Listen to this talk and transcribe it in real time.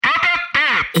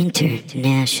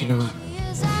International.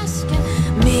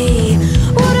 Me,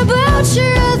 what about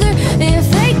your other? If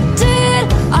they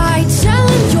did, I tell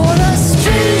him you're a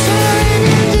stranger in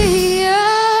India.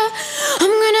 I'm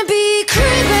gonna be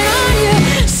creeping on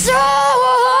you so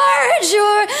hard.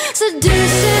 You're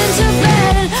seducing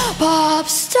Tibetan pop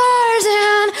stars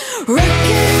and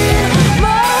wrecking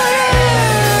motor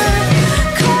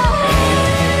cars.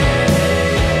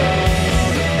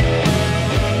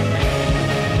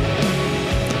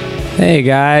 Hey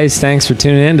guys, thanks for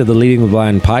tuning in to the Leading the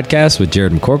Blind podcast with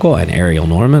Jared McCorkle and Ariel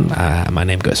Norman. My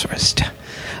name goes first.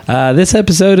 This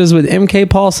episode is with MK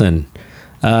Paulson,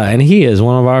 and he is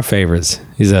one of our favorites.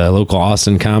 He's a local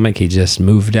Austin comic. He just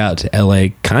moved out to LA,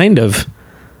 kind of,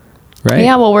 right?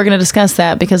 Yeah, well, we're going to discuss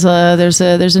that because there's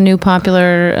a new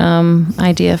popular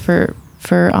idea for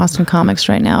Austin comics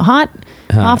right now. Hot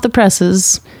off the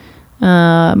presses.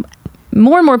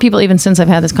 More and more people, even since I've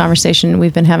had this conversation,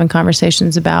 we've been having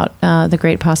conversations about the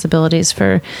great possibilities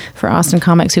for Austin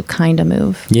comics who kind of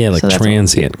move. Yeah, like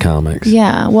transient comims.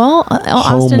 Yeah, well,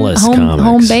 homeless Austin, comics.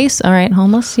 home base. All right,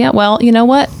 homeless. Yeah, well, you know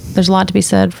what? There's a lot to be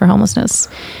said for homelessness,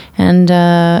 and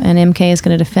MK is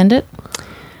going to defend it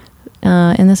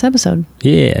in this episode.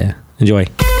 Yeah, enjoy.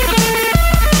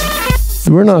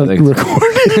 We're not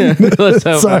recording. Let's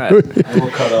hope not.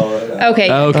 We'll cut all of that. Okay.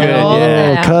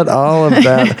 Yeah. Cut all of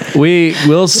that. We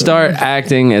will start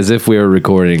acting as if we are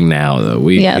recording now, though.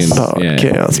 Yes.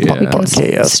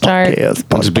 Podcast. Start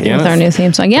Just begin with our new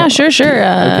theme song. Yeah, sure.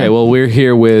 Okay, well, we're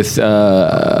here with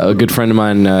a good friend of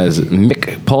mine, is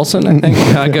Mick Paulson, I think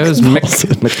how it goes.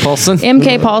 Mick Paulson.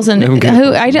 MK Paulson, who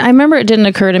I remember it didn't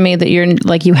occur to me that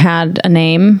you had a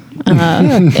name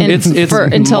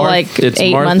until like it's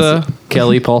 8 Martha months.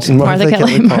 Kelly Paulson. Martha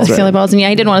Kelly Paulson. Yeah,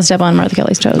 I didn't want to step on Martha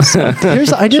Kelly's toes. So.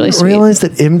 I didn't really realize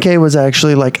that MK was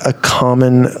actually like a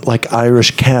common like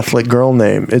Irish Catholic girl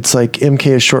name. It's like MK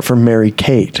is short for Mary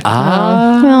Kate.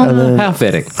 How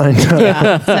fitting. I know.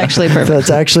 Yeah, it's actually perfect. That's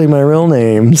actually my real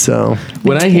name. So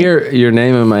When I hear your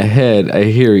name in my head, I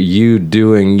hear you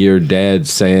doing your dad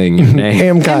saying your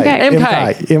name.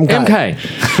 MK.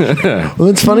 Well,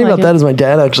 what's funny about that is my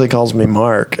dad actually calls me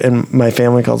Mark, and my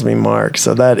family calls me Mark.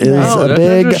 So that is a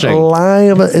big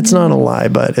lie. But it's not a lie,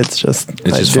 but it's just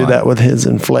I do that with his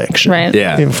inflection. Right.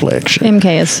 Yeah. MK Inflection.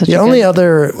 is such The only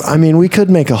other, I mean, we could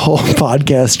make a whole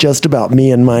podcast just about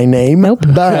me and my name. Nope.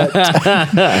 But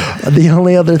the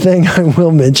only other thing I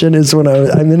will mention is when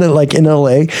I'm in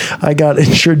LA, I got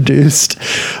introduced.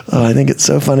 I think it's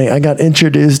so funny. I got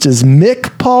introduced as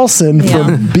Mick Paulson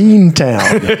from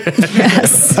Beantown.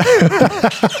 Yes.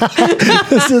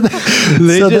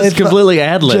 They completely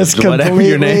ad-libbed whatever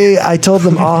your name. I told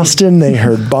them Austin, they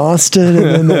heard Boston,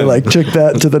 and then they took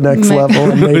that to the next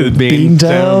level and made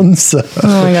Beantown. So.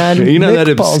 Oh my God. You know Mick that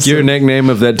obscure Paulson. nickname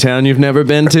of that town you've never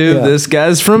been to? Yeah. This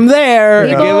guy's from there.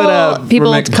 Give it up.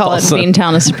 People for Mick call Paulson. it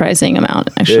Beantown a surprising amount,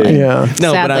 actually. Yeah.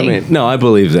 No, Sadly. but I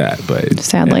believe that. But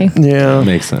Sadly. Yeah.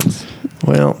 makes sense.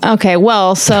 Well. Okay,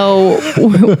 well, so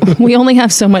we only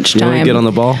have so much You want to time. get on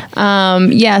the ball?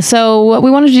 Yeah, so what we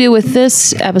wanted to do with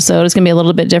this episode is going to be a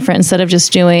little bit different. Instead of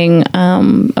just doing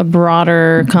a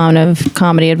broader kind of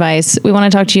comedy advice, we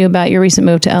want to talk to you about your recent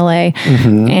move to LA.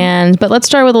 But let's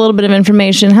start with a little bit of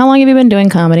information. How long have you been doing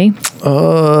comedy?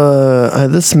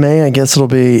 This May, I guess it'll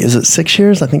be, is it 6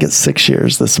 years? I think it's 6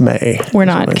 years this May. We're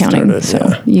not counting.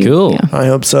 Cool. Yeah. I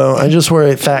hope so. I just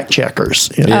worry fact checkers.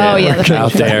 Oh, yeah, the fact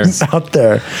out there. Out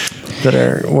there that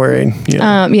are worried.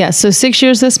 So 6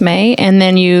 years this May, and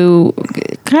then you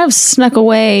kind of snuck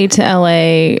away to LA,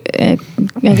 I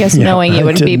guess knowing you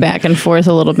would be back and forth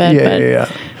a little bit. Yeah.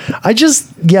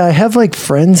 I have like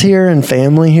friends here and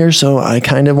family here, so I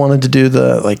kind of wanted to do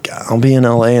I'll be in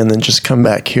LA and then just come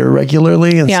back here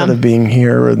regularly instead of being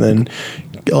here and then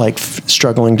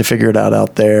struggling to figure it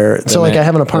out there. So I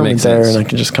have an apartment there and I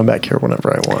can just come back here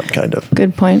whenever I want, kind of.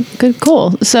 Good point.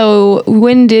 Cool. So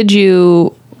when did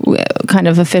you kind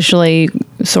of officially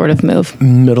sort of move?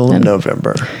 Middle of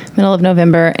November.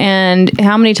 And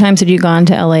how many times had you gone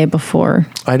to LA before?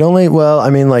 In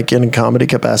a comedy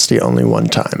capacity, only one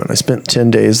time. And I spent 10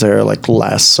 days there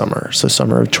last summer. So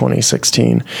summer of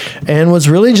 2016. And was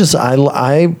really just,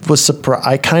 I was surprised.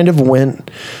 I kind of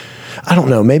went, I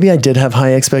don't know, maybe I did have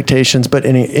high expectations, but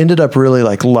it ended up really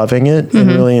loving it and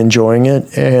really enjoying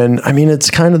it. And I mean,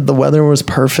 it's kind of, the weather was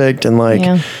perfect and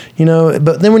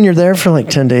but then when you're there for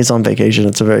 10 days on vacation,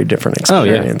 it's a very different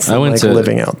experience than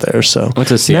living out there. So I went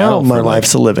to Seattle. Now my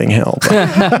life's a living hell.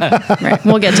 Right.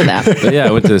 We'll get to that. But yeah,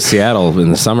 I went to Seattle in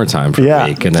the summertime for a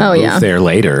week and then moved there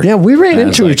later. Yeah, we ran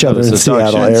into each other in this is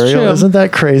Seattle, It's Ariel. true. Isn't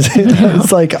that crazy?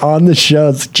 It's on the show.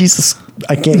 It's Jesus.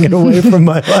 I can't get away from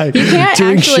my life. You can't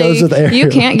doing shows with Ariel. you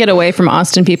can't get away from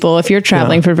Austin people if you're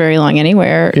traveling for very long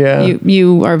anywhere. Yeah.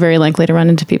 You are very likely to run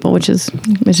into people, which is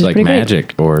Like pretty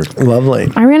magic or Lovely.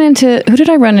 great. Who did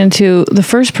I run into? The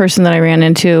first person that I ran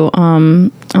into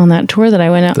on that tour that I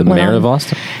went the went mayor on. of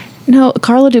Austin. No,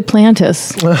 Carla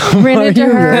Duplantis. I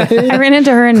ran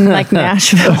into her in like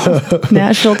Nashville,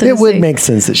 Tennessee. It would make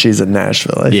sense that she's in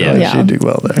Nashville. I feel like Yeah. she'd do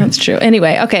well there. That's true.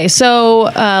 Anyway, okay. So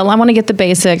I want to get the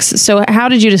basics. So how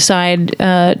did you decide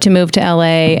to move to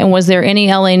LA? And was there any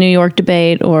LA New York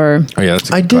debate or? Oh yeah,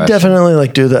 that's a I good did question. definitely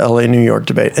like do the LA New York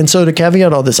debate. And so to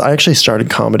caveat all this, I actually started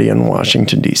comedy in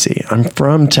Washington, D.C. I'm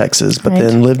from Texas, but Right.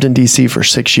 then lived in D.C. for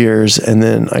 6 years. And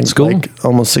then School? like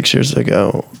almost 6 years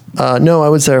ago. No, I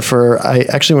was there I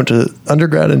actually went to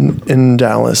undergrad in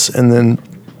Dallas and then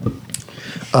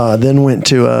went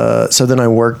to so then I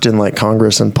worked in like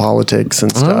Congress and politics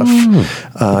and stuff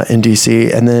in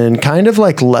DC, and then kind of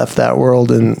like left that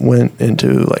world and went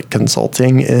into like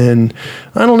consulting. And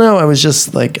I don't know, I was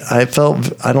just like, I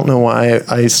don't know why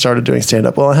I started doing stand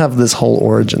up. Well, I have this whole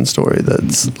origin story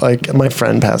that's like, my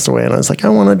friend passed away and I was like, I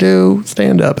want to do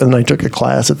stand up, and I took a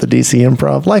class at the DC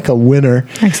Improv like a winner.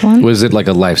 Excellent. Was it like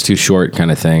a life's too short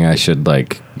kind of thing? I should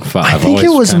like. I think it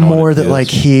was more that like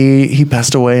he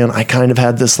passed away and I kind of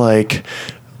had this like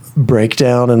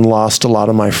breakdown and lost a lot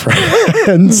of my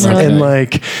friends Really? and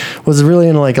like was really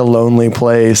in like a lonely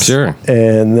place. Sure.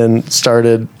 And then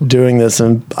started doing this,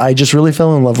 and I just really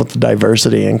fell in love with the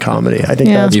diversity in comedy. I think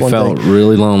Yeah. that's You one felt thing.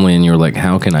 really lonely, and you were like,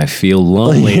 "How can I feel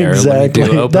lonelier Exactly.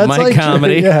 when I do open That's mic like,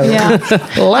 comedy?" yeah.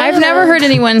 Yeah. I've never heard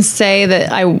anyone say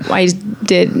that I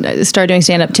did start doing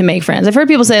stand up to make friends. I've heard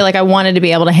people say like I wanted to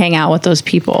be able to hang out with those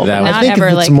people. That But was- not I think ever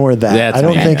it's like more that. That's I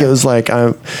don't me. think Yeah. it was like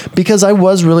because I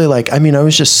was really like, I mean, I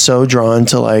was just so drawn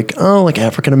to like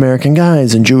African American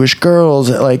guys and Jewish girls.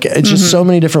 Like it's just so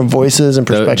many different voices and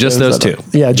perspectives. just those two.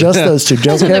 Yeah, just those two.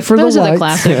 Don't care for those the are the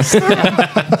whites.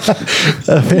 classics.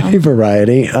 Any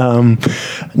variety.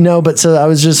 No, but so I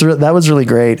was just that was really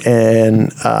great,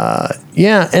 and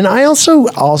yeah, and I also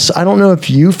I don't know if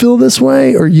you feel this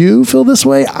way or you feel this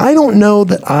way. I don't know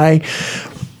that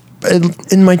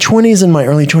in my 20s and my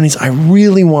early 20s, I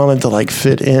really wanted to like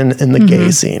fit in the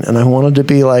gay scene, and I wanted to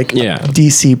be like Yeah.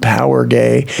 DC power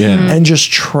gay, and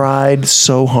just tried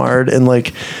so hard, and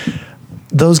like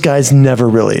those guys never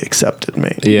really accepted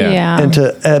me. Yeah. Yeah.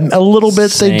 And a little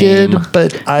bit they did, Same.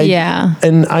 but Yeah.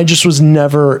 and I just was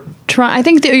never. I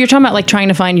think that you're talking about like trying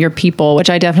to find your people, which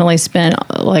I definitely spent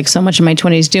like so much of my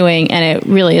 20s doing, and it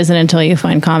really isn't until you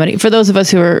find comedy. For those of us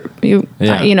who are,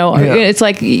 Yeah. it's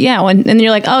like, and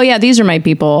you're like, oh yeah, these are my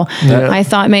people. Yeah. I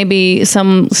thought maybe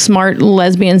some smart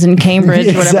lesbians in Cambridge,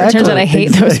 or whatever. It turns out I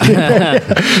hate those people.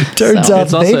 Turns So- out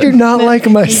It's they also- do not like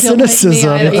my They don't like me cynicism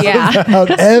either. Yeah.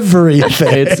 about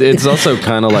everything. It's also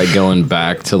kind of like going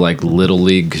back to like little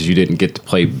league because you didn't get to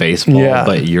play baseball, Yeah.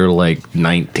 but you're like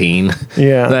 19.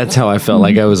 Yeah. That's how I felt.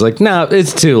 Like I was like, no,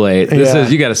 it's too late. Yeah.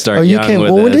 You got to start Oh, you young came.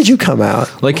 with Well, when this. did you come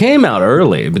out? Like came out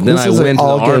early, but then This I is an went to the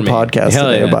all-gay army. podcast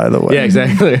Hell today, yeah. by the way. Yeah,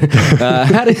 exactly.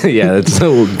 That's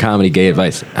so comedy gay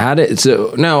advice.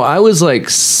 No, I was like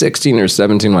 16 or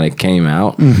 17 when I came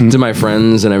out Mm-hmm. to my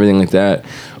friends and everything like that.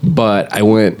 But I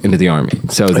went into the army,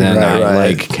 so then Right, I right.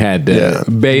 like had to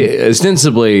Yeah.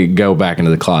 ostensibly go back into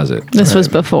the closet. This was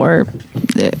before.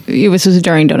 It was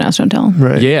during Don't Ask, Don't Tell.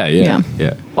 Right. Yeah.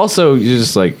 Also, you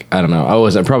just like I don't know.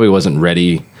 I probably wasn't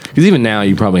ready because even now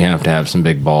you probably have to have some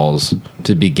big balls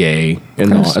to be gay,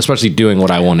 and especially doing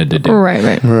what I wanted to do.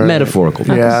 Right. Metaphorical.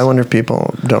 Yeah, I wonder if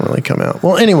people don't really come out.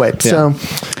 Well, anyway, Yeah.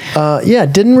 so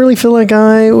didn't really feel like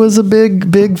I was a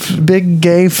big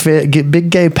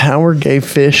gay power gay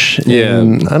fish. Yeah.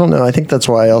 And I don't know. I think that's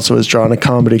why I also was drawn to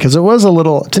comedy, because it was a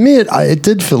little, to me, it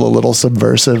did feel a little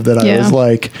subversive that I Yeah. was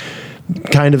like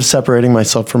kind of separating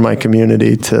myself from my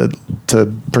community to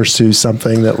pursue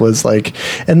something that was like,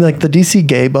 and like the DC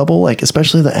gay bubble, like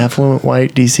especially the affluent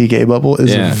white DC gay bubble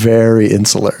is Yeah. very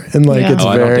insular, and like Yeah. it's Oh,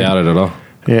 I don't very doubt it at all.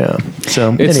 yeah.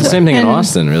 So It's anyway. the same thing in And-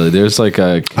 Austin, really. There's like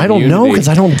a I don't know because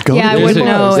I don't go. Yeah, I to wouldn't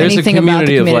bars. know there's anything a about the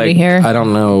community of community like here. I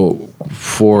don't know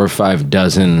 4 or 5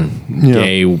 dozen Yeah.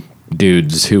 gay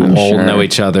dudes who I'm all sure. know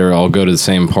each other, all go to the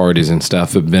same parties and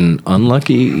stuff. Have been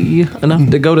unlucky enough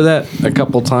to go to that a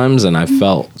couple times, and I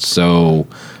felt so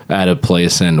out of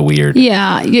place and weird.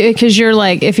 Yeah, because you're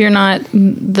like, if you're not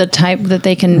the type that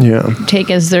they can take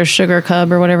as their sugar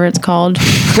cub or whatever it's called.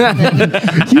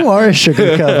 You are a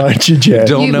sugar cub, aren't you, Jay?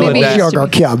 Don't know what maybe that. Sugar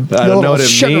cub. I don't know what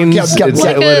it means. It's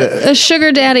Like a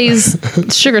sugar daddy's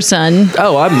sugar son.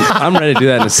 Oh, I'm ready to do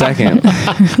that in a second.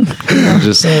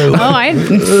 Just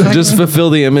just fulfill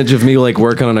the image of me like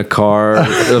working on a car.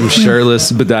 I'm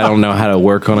shirtless, but I don't know how to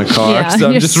work on a car, Yeah, so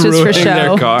I'm just just for ruining show.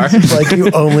 their car. Like you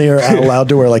only are allowed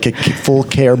to wear like a full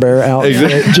Care Bear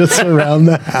outfit just around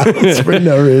the house for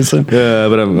no reason.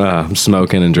 But I'm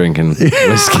smoking and drinking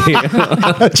whiskey.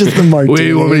 Just the martini. Where do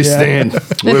you want me to stand?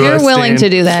 If you're willing to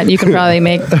do that, you can probably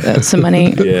make some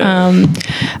money. Yeah.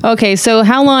 Okay, so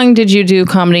how long did you do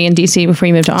comedy in DC before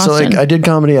you moved to So Austin? like I did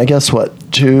comedy, I guess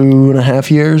 2.5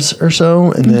 years or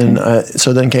so, and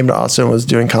then came to Austin. Was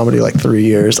doing comedy like 3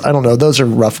 years. I don't know. Those are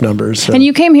rough numbers. So. and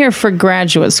you came here for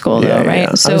graduate school, though, right?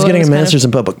 Yeah. So I was it getting a kind of- master's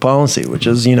in public policy, which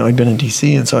is, I'd been in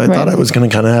DC, and so I thought I was going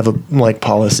to kind of have a like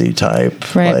policy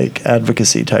type, Right. like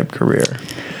advocacy type career.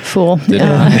 Fool. Did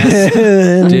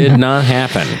not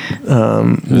happen.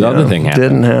 The other thing happened.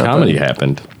 Didn't happen. Comedy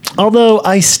happened. Although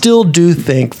I still do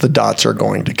think the dots are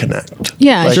going to connect.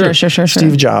 Yeah, Like, sure.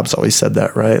 Steve Jobs always said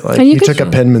that, right? Like And you he could- took a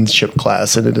penmanship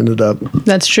class, and it ended up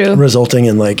That's true. resulting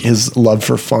in like his love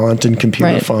for font and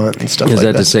computer Right. font and stuff Is like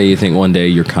that that. to say you think one day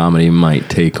your comedy might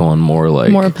take on more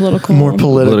like More political. More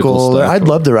political. Political stuff. I'd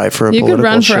love to write for a You political could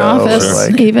run for show. office,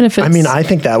 Like, even if it's. I mean, I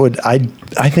think that would. I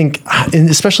think, and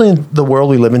especially in the world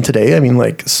we live in today. I mean,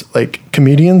 like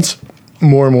comedians,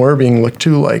 more and more are being looked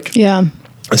to like Yeah.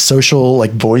 social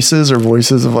like voices or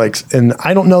voices of like. And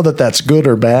I don't know that that's good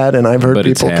or bad. And I've heard But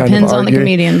it's people kind happening. of Depends on the argue.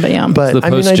 comedian, but yeah. But the I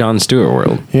mean, post Jon Stewart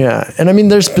world. yeah, and I mean,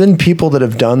 there's been people that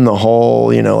have done the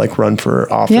whole, like run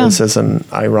for office Yeah. as an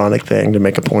ironic thing to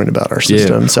make a point about our Yeah.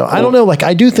 system. So I don't know. Like,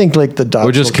 I do think like the dots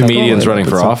Or just will come comedians line running up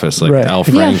for at some- office, like Right. Al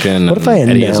Yeah. Franken. What if I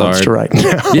and Eddie announced Izzard. right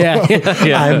now?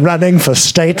 Yeah. I'm running for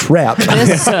state rep.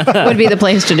 This would be the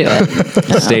place to do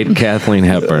it. State Kathleen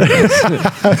Hepburn.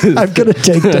 I'm gonna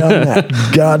take down that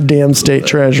goddamn state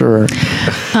treasurer.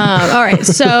 All right.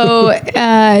 So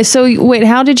wait,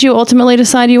 how did you ultimately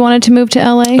decide you wanted to move to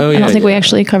LA? I don't think we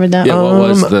actually covered that. Yeah, what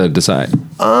was the decide?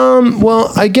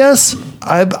 Well, I guess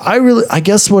I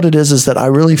guess what it is that I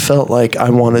really felt like I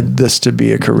wanted this to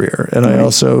be a career, and I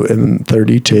also am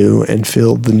 32 and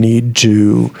feel the need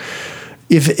to.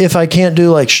 If I can't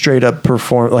do like straight up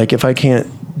perform, like if I can't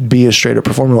be a straight up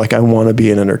performer, like I want to be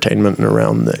in entertainment and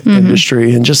around the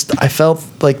industry, and just I felt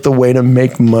like the way to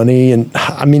make money, and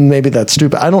I mean maybe that's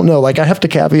stupid. I don't know. Like I have to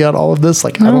caveat all of this.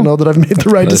 Like I don't know that I've made the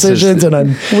right This is- decisions, and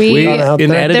I'm We- not out in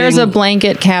there. editing- There's a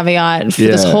blanket caveat for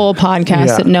this Yeah. whole podcast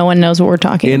Yeah. that no one knows what we're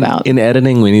talking In, about. in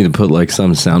editing, we need to put like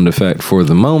some sound effect for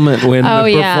the moment when Oh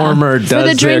the yeah, performer does for the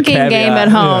their drinking caveat. game at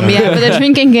home. Yeah, for the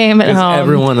drinking game at 'Cause home.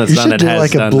 everyone that's You done should it do has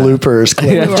like a done that. bloopers clip.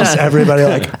 Just everybody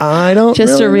like I don't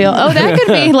Just really a real. Oh, that could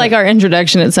be like our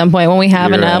introduction at some point when we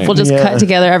have You're enough. right. We'll just Yeah. cut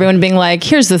together everyone being like,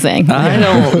 "Here's the thing. I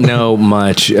don't know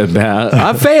much about.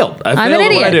 I failed. I I'm failed an at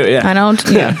what idiot. I do. Yeah. I don't.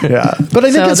 Yeah. Yeah, but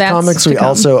I think So as that's comics, to we come.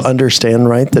 also understand,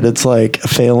 right, that it's like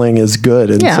failing is good,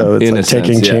 and Yeah. so it's In like a sense,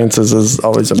 taking yeah. chances is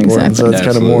always important. Exactly. So it's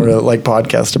kind of more Absolutely. like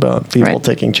podcast about people Right.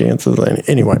 taking chances.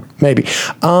 Anyway, maybe.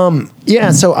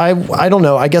 Yeah, so I don't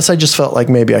know. I guess I just felt like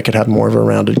maybe I could have more of a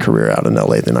rounded career out in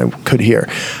LA than I could here.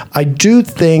 I do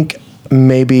think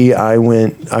maybe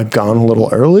I've gone a little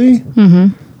early. Mm-hmm.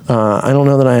 I don't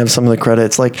know that I have some of the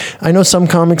credits. Like I know some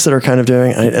comics that are kind of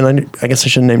doing, and I guess I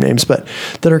shouldn't name names, but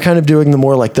that are kind of doing the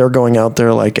more like they're going out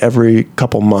there like every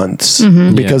couple months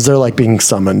because they're like being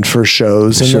summoned for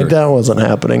shows, and Sure. like that wasn't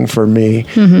happening for me.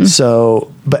 So,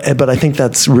 but I think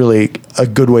that's really a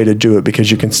good way to do it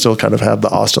because you can still kind of have the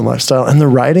Austin lifestyle, and the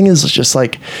writing is just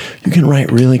like you can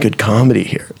write really good comedy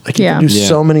here. Like you Yeah. can do Yeah.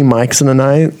 so many mics in a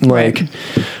night, and, like.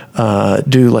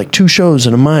 Do like 2 shows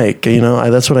in a mic,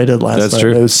 that's what I did last That's night.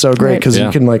 true. It was so great Right. because Yeah.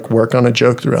 you can like work on a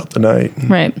joke throughout the night.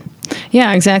 Right.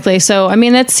 Yeah, exactly. So, I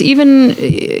mean,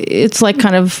 it's like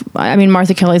kind of, I mean,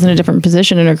 Martha Kelly's in a different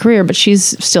position in her career, but she's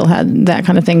still had that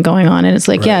kind of thing going on. And it's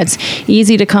like, yeah, it's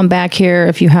easy to come back here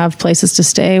if you have places to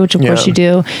stay, which of course Yeah. you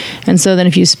do. And so then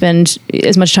if you spend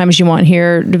as much time as you want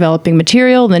here developing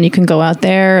material, then you can go out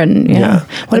there and, Yeah.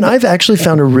 And I've actually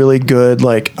found a really good,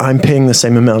 like, I'm paying the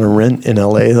same amount of rent in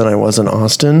LA than I was in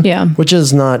Austin. Yeah. Which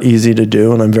is not easy to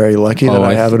do. And I'm very lucky that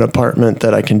I have an apartment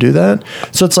that I can do that.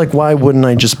 So it's like, why wouldn't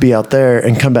I just be out there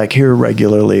and come back here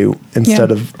regularly instead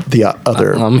Yeah. of the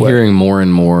other I'm way? hearing more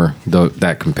and more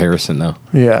that comparison though.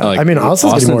 Yeah. I mean,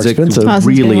 Austin's getting more expensive. Austin's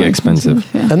Really getting more expensive.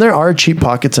 Yeah. And there are cheap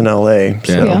pockets in LA.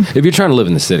 So. Yeah. Yeah. If you're trying to live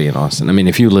in the city in Austin, I mean,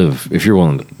 if you're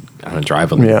willing to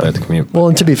drive a little Yeah. bit to commute. Well,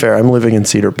 and to be fair, I'm living in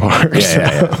Cedar Park. Yeah,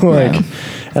 yeah, so, like,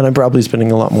 And I'm probably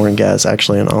spending a lot more in gas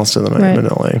actually in Austin than I am in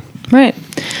LA. Right.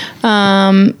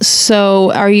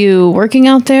 So are you working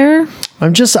out there?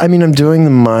 I'm doing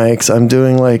the mics. I'm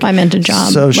doing like I meant a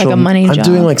job, like a money job. I'm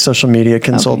doing like social media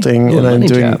consulting, Ooh, and I'm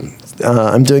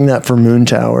money doing that for Moon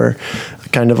Tower,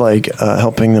 kind of like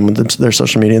helping them with their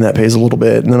social media, and that pays a little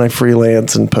bit. And then I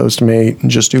freelance and Postmate and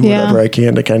just do whatever I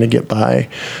can to kind of get by.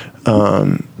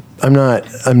 I'm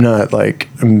not like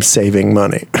I'm saving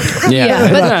money.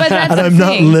 Yeah, but that's and the I'm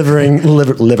not thing. living.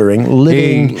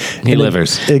 He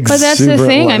livers. But that's the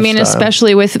thing. I mean,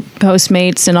 especially with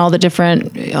Postmates and all the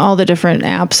different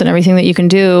apps and everything that you can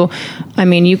do. I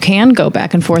mean, you can go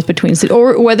back and forth between cities,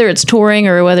 or whether it's touring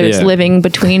or whether it's living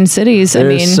between cities.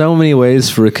 There's so many ways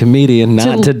for a comedian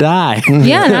not to die.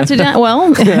 Yeah, not to die.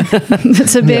 Well,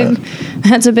 that's a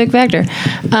big factor.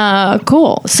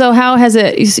 Cool. So how has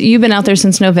it? You've been out there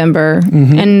since November,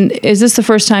 and is this the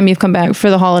first time you've come back for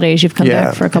the holidays? You've come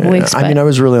back for a couple weeks. I mean, I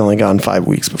was really only gone 5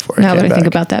 weeks before I now came that I back. think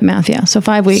about that math, so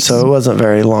 5 weeks. So it wasn't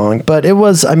very long, but it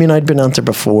was. I mean, I'd been out there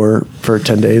before for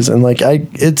 10 days, and like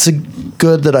it's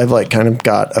good that I've like kind of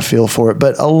got a feel for it.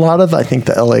 But a lot of I think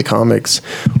the LA comics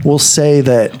will say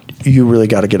that you really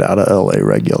got to get out of LA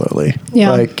regularly.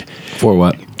 Yeah. Like For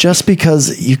what? just because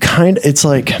it's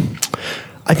like.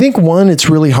 I think it's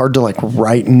really hard to like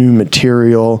write new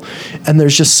material, and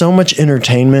there's just so much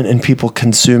entertainment and people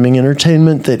consuming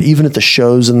entertainment that even at the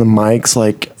shows and the mics,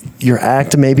 like your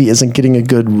act maybe isn't getting a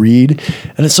good read.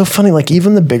 And it's so funny, like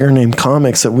even the bigger name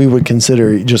comics that we would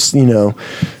consider just,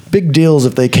 big deals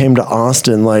if they came to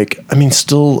Austin, like, I mean,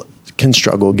 still can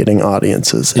struggle getting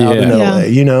audiences out in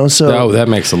LA, so that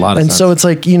makes a lot of sense. And so it's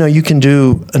like, you can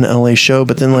do an LA show,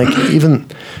 but then like even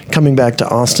coming back to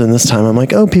Austin this time, I'm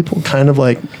like, oh, people kind of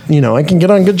like, I can get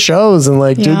on good shows and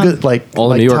like do good, like all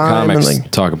the like New York time comics and,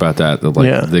 like, talk about that.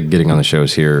 The getting on the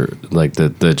shows here, like the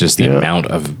amount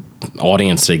of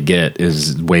audience they get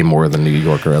is way more than New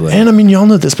York or LA. And I mean, y'all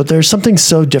know this, but there's something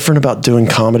so different about doing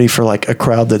comedy for like a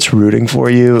crowd that's rooting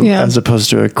for you as opposed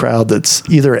to a crowd that's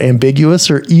either ambiguous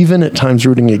or even at times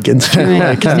rooting against you.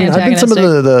 Like, I mean, I've been some of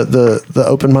the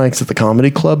open mics at the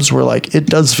comedy clubs where like it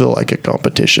does feel like a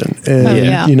competition,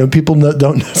 and people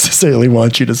don't necessarily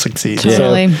want you to succeed.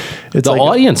 Totally. So it's the like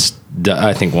audience,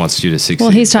 I think, wants you to succeed. Well,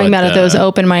 he's talking about at those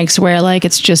open mics where like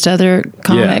it's just other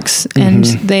comics and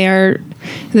they are,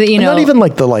 not even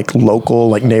like the like local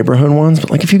like neighborhood ones,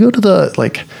 but like if you go to the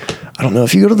like, I don't know,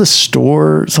 if you go to the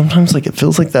store, sometimes like it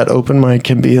feels like that open mic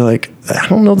can be like, I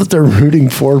don't know that they're rooting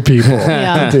for people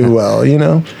to do well,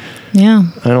 Yeah.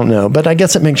 I don't know, but I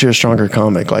guess it makes you a stronger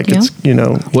comic. Like it's,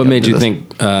 What made you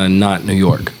think not New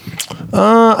York?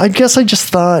 I guess I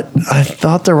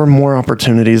thought there were more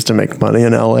opportunities to make money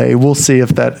in LA. We'll see if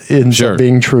that ends up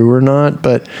being true or not,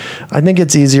 but I think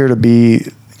it's easier to be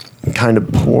kind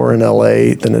of poor in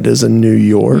LA than it is in New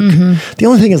York. The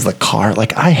only thing is the car.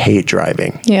 Like I hate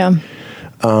driving. Yeah.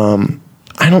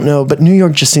 I don't know, but New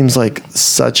York just seems like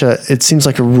it seems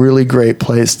like a really great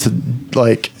place to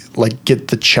like get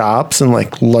the chops and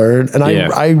like learn. And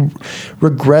I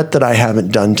regret that I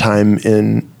haven't done time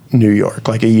in New York,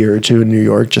 like a year or two in New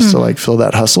York just to like feel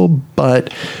that hustle.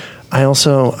 But I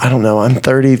don't know, I'm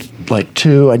 32.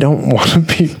 I don't want to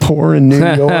be poor in New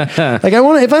York. Like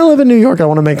if I live in New York, I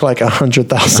want to make like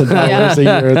 $100,000 a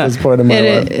year at this point in my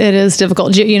life. It is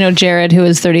difficult. Jared, who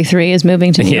is 33, is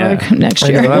moving to New York next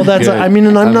year. Well, that's, good. I mean,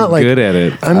 and I'm not like good at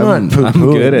it. I'm not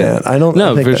poo-pooing good at it. I don't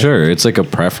No, think for sure. It's like a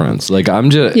preference. Like I'm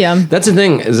just that's the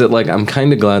thing, is that like I'm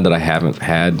kind of glad that I haven't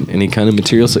had any kind of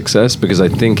material success, because I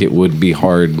think it would be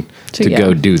hard to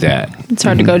go do that. It's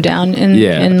hard to go down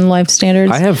in life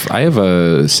standards. I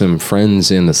have some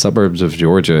friends in the suburbs of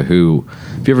Georgia who,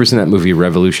 have you ever seen that movie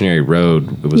Revolutionary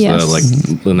Road? It was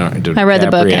Leonardo DiCaprio. I read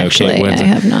the book, actually. I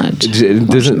have not.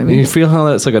 Doesn't you feel how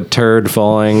that's like a turd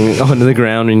falling onto the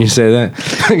ground when you say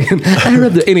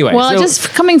that? Anyway. Well, just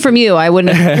coming from you, I would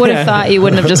have thought you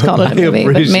wouldn't have just called it a movie,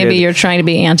 but maybe you're trying to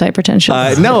be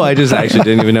anti-pretentious. No, I just actually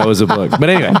didn't even know it was a book. But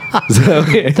anyway.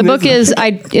 The book is,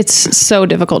 it's so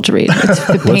difficult to read.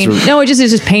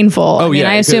 It's just painful.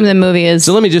 I assume the movie is.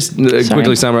 So let me just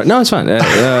quickly summarize. No, it's fine.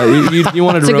 You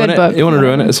wanted to ruin it. Book. You want to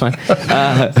ruin it. It's fine.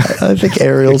 I think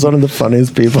Ariel's one of the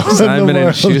funniest people. Simon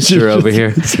and Schuster over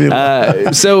here.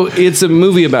 So it's a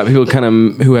movie about people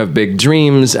who have big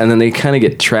dreams, and then they kind of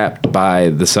get trapped by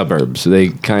the suburbs. So they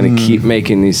kind of keep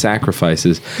making these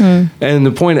sacrifices. And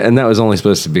the point, and that was only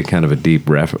supposed to be kind of a deep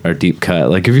cut.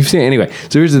 Like if you've seen it, anyway.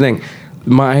 So here's the thing.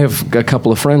 I have a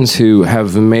couple of friends who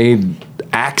have made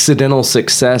accidental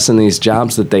success in these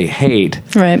jobs that they hate,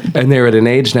 right? And they're at an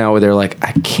age now where they're like,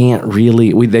 I can't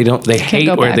really. They hate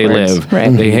where they live. Right.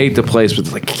 They hate the place, but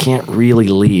they can't really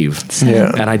leave.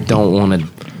 Yeah. And I don't want to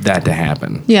that to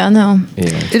happen. Yeah, no. Yeah.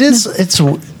 It is. It's.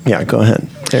 Yeah. Go ahead,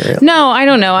 Ariel. No, I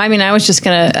don't know. I mean, I was just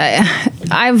gonna.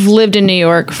 I've lived in New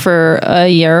York for a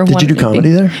year. Did you do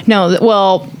comedy there? No.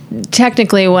 Well,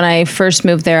 technically, when I first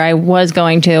moved there, I was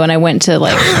going to, and I went to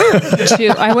like two.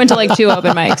 I went to like 2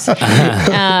 open mics,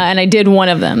 and I did one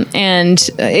of them, and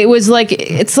it was like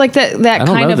it's like that I don't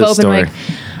kind know of this open story. mic.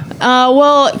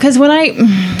 Well, because when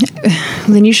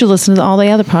then you should listen to all the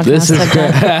other podcasts. This is I've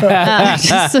done.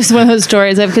 Just one of those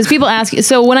stories. Because people ask.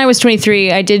 So when I was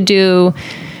 23, I did do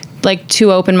like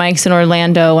 2 open mics in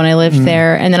Orlando when I lived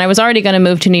there, and then I was already going to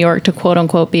move to New York to quote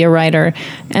unquote be a writer,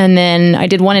 and then I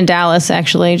did one in Dallas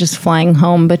actually, just flying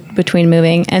home between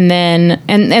moving, and then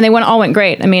and they all went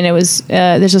great. I mean, it was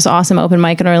there's this awesome open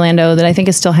mic in Orlando that I think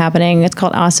is still happening. It's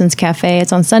called Austin's Cafe.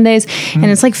 It's on Sundays, and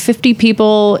it's like 50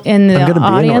 people in the I'm going to be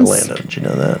audience. in Orlando. Did you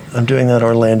know that? I'm doing that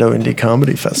Orlando Indie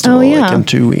Comedy Festival Oh, yeah. like in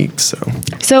 2 weeks.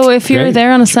 So if you're Great.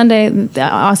 there on a Sunday,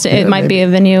 Austin, it might be maybe. a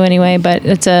venue anyway, but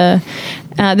it's a.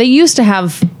 They used to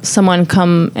have someone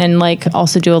come and like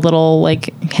also do a little like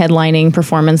headlining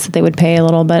performance that they would pay a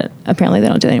little, but apparently they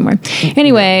don't do it anymore.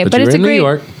 Anyway, but you're it's a in great. New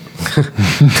York.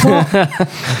 Well,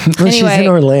 she's Anyway, in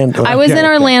Orlando. I was in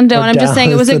Orlando, and I'm just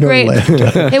saying it was a great.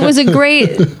 It was a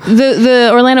great. The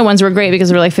Orlando ones were great because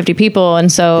there were like 50 people,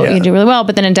 and so Yeah. you do really well.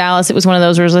 But then in Dallas, it was one of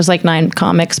those where there's like 9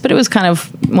 comics, but it was kind of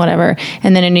whatever.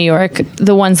 And then in New York,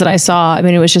 the ones that I saw, I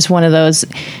mean, it was just one of those.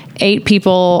 8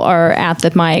 people are at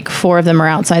the mic, 4 of them are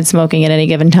outside smoking at any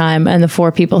given time, and the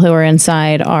 4 people who are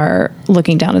inside are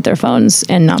looking down at their phones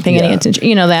and not paying any Yeah. attention.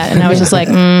 You know that, and I was just like,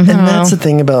 And that's the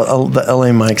thing about the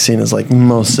LA mic scene is like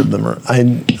most of them are,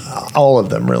 all of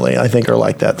them really, I think are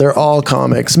like that. They're all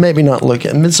comics, maybe not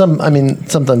looking. I mean,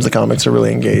 sometimes the comics are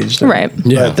really engaged, Right.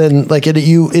 Yeah. But then, like it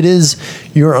is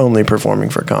you're only performing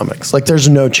for comics. Like there's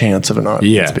no chance of an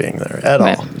audience Yeah. being there at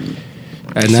Right. all.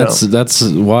 And So- that's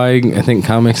why I think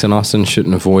comics in Austin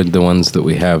shouldn't avoid the ones that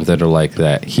we have that are like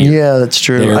that here. Yeah, that's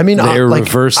true. They're, I mean, they're like,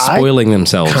 reverse I spoiling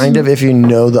themselves. Kind of, if you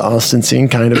know the Austin scene,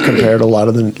 kind of compared a lot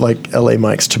of the like LA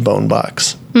mics to Bone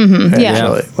Box. Mm-hmm,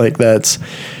 yeah. Like that's,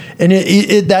 and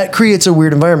it that creates a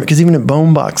weird environment because even at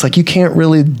Bone Box, like you can't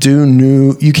really do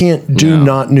No.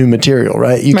 not new material,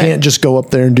 right? You Right. can't just go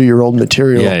up there and do your old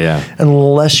material, Yeah.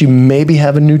 unless you maybe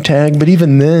have a new tag. But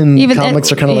even then, Even comics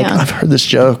then, are kind of like, yeah. I've heard this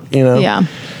joke, you know? Yeah.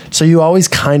 So you always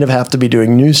kind of have to be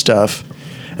doing new stuff,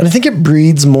 and I think it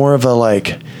breeds more of a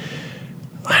like.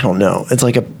 I don't know. It's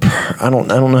like I don't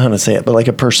know how to say it, but like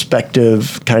a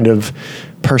perspective kind of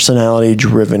personality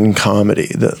driven comedy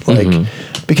that like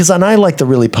because and I like the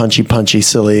really punchy,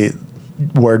 silly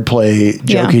wordplay,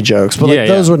 Yeah. jokey jokes, but like Yeah,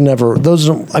 those yeah. would never. Those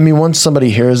I mean, once somebody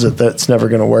hears it, that's never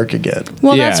going to work again.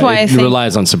 Well, that's why I it think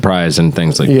relies on surprise and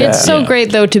things like Yeah. that. it's so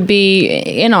great though to be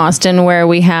in Austin where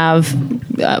we have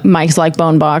mics like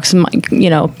Bone Box,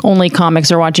 only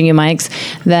comics are watching you mics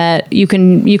that you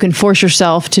can force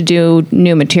yourself to do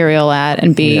new material at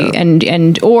and be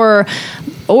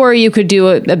or you could do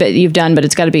a bit you've done, but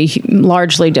it's got to be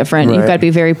largely different. You've Right. got to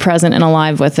be very present and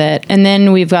alive with it. And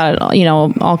then we've got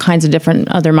all kinds of different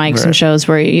other mics and Right. shows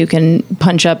where you can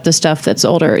punch up the stuff that's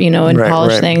older, and Right,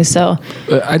 polish right. things. So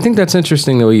I think that's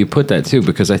interesting the way you put that too,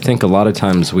 because I think a lot of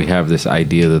times we have this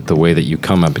idea that the way that you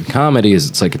come up in comedy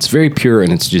is it's very pure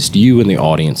and it's just you and the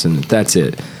audience and that's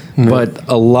it. But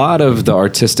a lot of the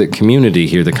artistic community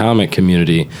here, the comic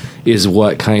community, is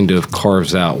what kind of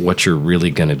carves out what you're really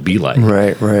going to be like.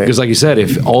 Right. Because like you said,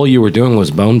 if all you were doing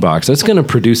was Bone Box, that's going to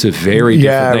produce a very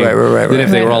Yeah, different thing right, than if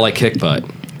they right. were all like Kick Butt.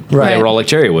 Right. They were all like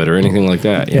Cherrywood or anything like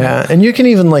that. you know? Yeah, and you can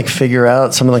even like figure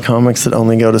out some of the comics that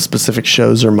only go to specific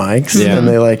shows or mics, Yeah. and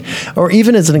they like, or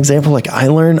even as an example, like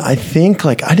I think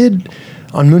like I did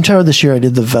on Moon Tower this year, I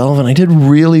did the Velve, and I did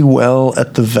really well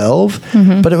at the Velve,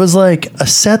 but it was like a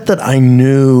set that I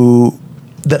knew.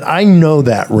 That I know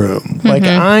that room, like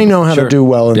I know how Sure. to do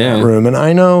well in Yeah. that room, and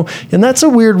I know, and that's a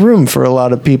weird room for a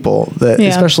lot of people, that Yeah.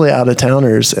 especially out of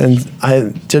towners. And I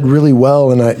did really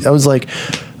well, and I was like,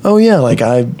 oh yeah, like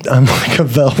I'm like a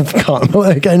Velve comic,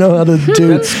 like I know how to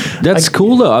do. That's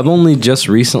cool though. I've only just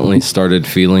recently started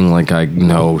feeling like I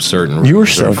know certain. You were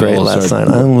rooms so or great fills last or- night.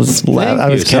 I was Thank I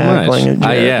was you so cackling much. at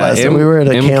Jared Yeah, last night. We were at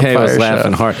a MK campfire was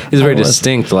laughing show. hard. It was a very I was.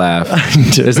 distinct laugh.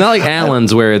 It's not like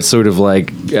Alan's where it's sort of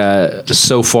like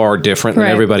so far different than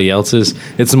Right. everybody else's.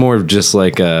 It's more of just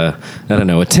like I don't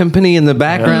know, a timpani in the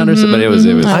background or something. But it was.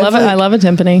 I love it. think- I love a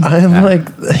timpani. I'm like,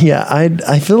 yeah,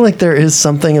 I feel like there is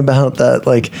something about that,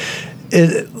 like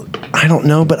it. I don't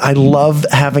know, but I love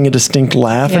having a distinct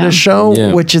laugh at Yeah. a show,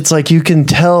 Yeah. which it's like you can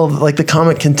tell, like the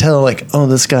comic can tell, like, oh,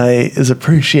 this guy is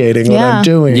appreciating what Yeah. I'm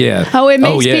doing. Yeah. Oh, it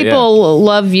makes yeah, people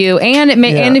love you, and Yeah.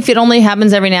 and if it only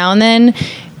happens every now and then,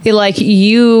 like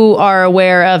you are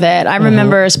aware of it. I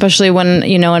remember, especially when,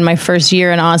 you know, in my first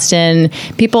year in Austin,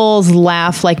 people's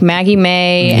laugh, like Maggie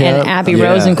May and Abby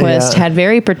Rosenquist had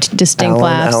very distinct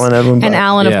laughs. Alan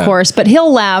Alan, of course, but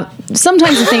he'll laugh.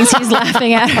 Sometimes the things he's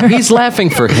laughing at are, He's laughing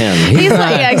for him. he's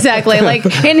like, yeah, exactly. Like,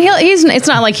 and it's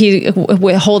not like he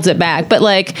holds it back, but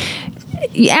like,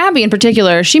 Abby in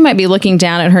particular, she might be looking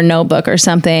down at her notebook or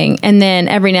something, and then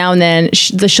every now and then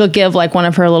she'll give like one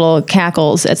of her little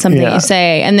cackles at something you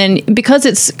say, and then because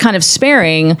it's kind of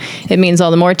sparing, it means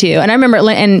all the more to you. And I remember,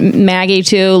 and Maggie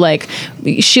too, like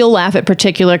she'll laugh at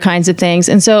particular kinds of things,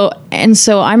 and so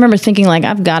I remember thinking like,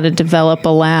 I've got to develop a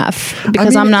laugh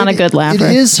because I'm not a good laugher.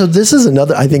 It is. So this is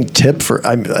another, I think, tip for,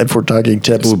 if we're talking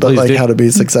tips, but like how to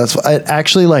be successful. I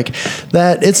actually like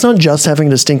that. It's not just having a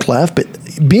distinct laugh, but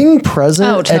being present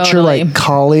at your like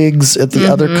colleagues at the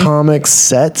other comics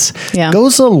sets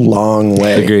goes a long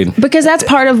way. Agreed. Because that's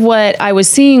part of what I was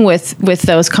seeing with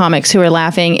those comics who are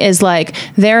laughing is like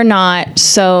they're not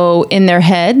so in their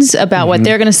heads about what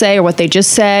they're going to say or what they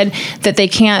just said that they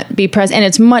can't be present. And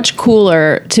it's much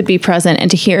cooler to be present and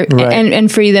to hear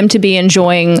and for them to be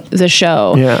enjoying the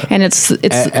show. Yeah. And it's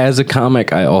as a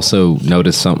comic, I also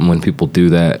notice something when people do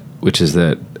that, which is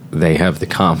that they have the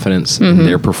confidence in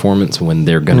their performance when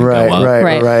they're going to go up.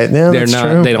 Right. Yeah, they're not.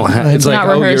 true. They don't have. It's not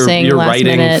like rehearsing you're last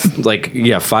writing minute. like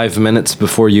 5 minutes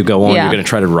before you go on. Yeah. You're going to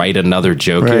try to write another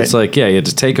joke. Right. It's like you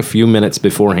just take a few minutes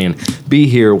beforehand. Be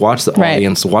here. Watch the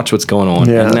audience. Watch what's going on.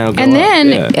 Yeah. And now go and up.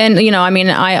 then and you know, I mean,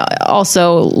 I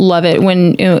also love it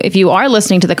when if you are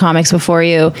listening to the comics before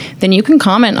you, then you can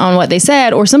comment on what they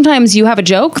said, or sometimes you have a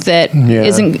joke that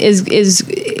isn't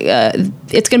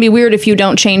it's going to be weird if you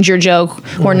don't change your joke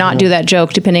or not do that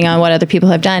joke depending on what other people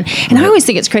have done. And I always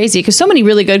think it's crazy because so many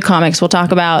really good comics will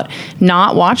talk about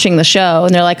not watching the show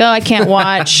and they're like, oh, I can't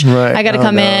watch. I got to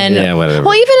come in. Yeah, whatever.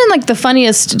 Well, even in like the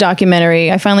funniest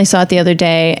documentary, I finally saw it the other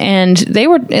day, and they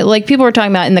were like, people were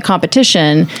talking about in the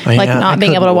competition, like not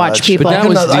being able to watch people. But that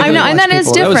was I know, and that is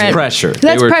different. That was pressure. That's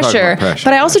They were talking pressure. about pressure.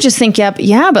 But I also just think,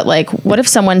 but like, what if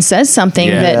someone says something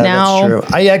that Yeah, now?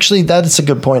 that's true. That's a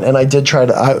good point. And I did try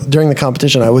to during the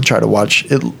competition. I would try to watch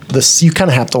it. You kind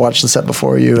of have to watch the set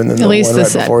before you, and then At least one the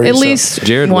right set. before you. At least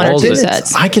Jared one or Walls two is-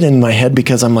 sets. I get in my head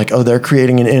because I'm like, oh, they're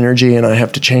creating an energy, and I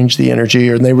have to change the energy,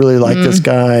 or they really like this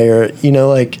guy, or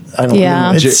like I don't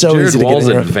know. It's so Jared easy to Walls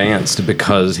get in. advanced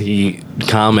because he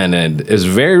commented. Is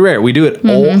very rare. We do it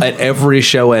all at every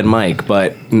show at Mike,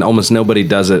 but almost nobody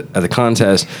does it at the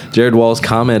contest. Jared Walls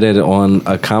commented on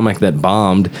a comic that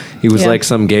bombed. He was like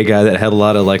some gay guy that had a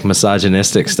lot of like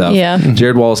misogynistic stuff. Yeah.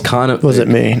 Jared Walls commented. Was it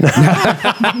me?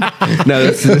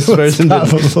 No, this person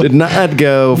did not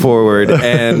go forward,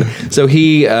 and so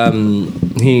he when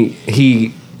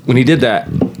he did that,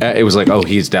 it was like, oh,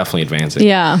 he's definitely advancing.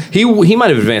 Yeah. he might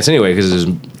have advanced anyway because his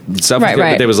stuff. Right.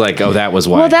 But it was like, oh, that was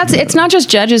why. Well, it's not just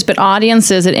judges, but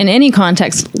audiences in any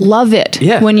context love it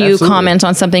when you absolutely. comment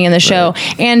on something in the show.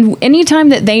 And anytime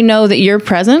that they know that you're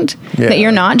present, that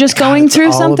you're not just going it's through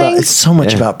all something. it's so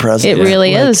much about presence. It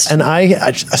really is. And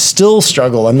I still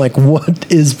struggle. I'm like,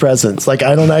 what is presence? Like,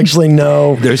 I don't actually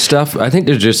know. There's stuff. I think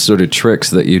there's just sort of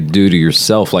tricks that you do to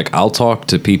yourself. Like I'll talk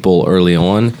to people early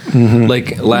on.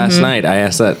 Like last night, I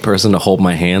asked that person to hold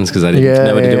my hands because I didn't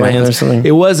know how to do my hands. there's something.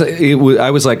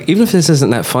 I was like, even if this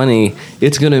isn't that funny,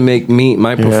 it's going to make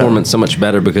my performance so much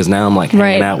better because now I'm like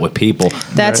hanging out with people.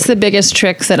 That's the biggest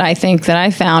trick that I think that I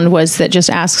found was that just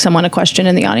ask someone a question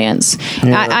in the audience.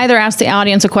 Either ask the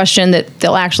audience a question that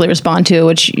they'll actually respond to,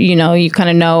 which you kind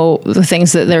of know the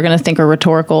things that they're going to think are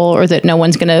rhetorical or that no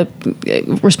one's going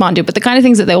to respond to, but the kind of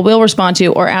things that they will respond to,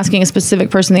 or asking a specific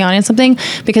person in the audience something,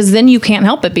 because then you can't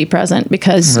help but be present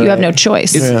because you have no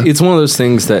choice. It's one of those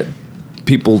things that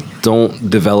people don't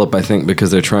develop, I think,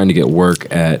 because they're trying to get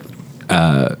work at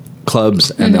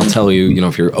clubs, and they'll tell you,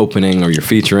 if you're opening or you're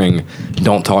featuring,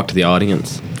 don't talk to the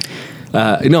audience.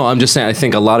 No, I'm just saying, I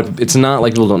think it's not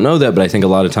like people don't know that, but I think a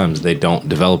lot of times they don't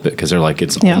develop it because they're like,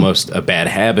 it's almost a bad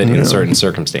habit in certain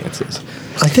circumstances.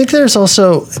 I think there's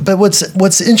also, but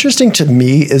what's interesting to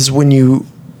me is when you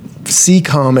see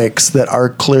comics that are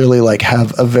clearly like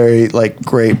have a very like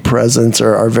great presence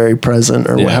or are very present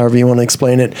or however you want to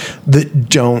explain it, that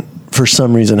don't for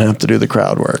some reason have to do the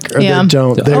crowd work, or they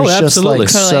don't. There's just like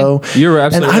so. You're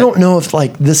absolutely. And I don't know if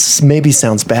like this maybe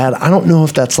sounds bad. I don't know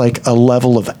if that's like a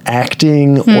level of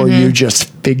acting or you just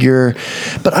figure.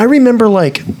 But I remember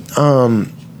like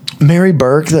Mary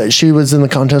Burke, that she was in the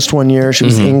contest one year. She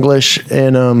was English,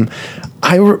 and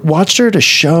watched her at a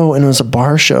show, and it was a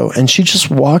bar show, and she just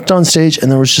walked on stage,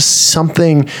 and there was just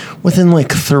something within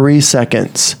like 3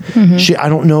 seconds. I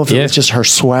don't know if it was just her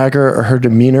swagger or her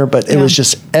demeanor, but it was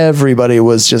just everybody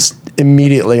was just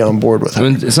immediately on board with her. I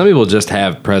mean, some people just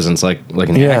have presence, like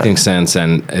in the acting sense,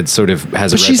 and it sort of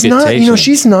has But a she's reputation. not,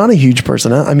 she's not a huge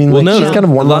person. I mean, she's kind of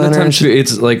a one lot of times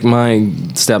it's like my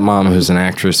stepmom, who's an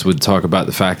actress, would talk about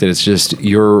the fact that it's just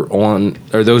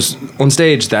on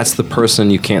stage. That's the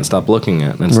person you can't stop looking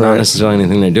at. And it's not necessarily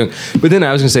anything they're doing. But then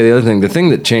I was going to say the thing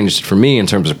that changed for me in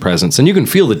terms of presence, and you can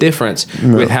feel the difference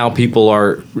with how people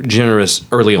are generous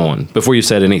early on before you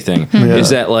said anything. Is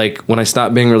that like when I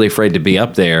stopped being really afraid to be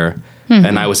up there.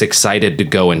 And I was excited to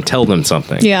go and tell them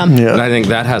something. Yeah. And I think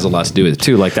that has a lot to do with it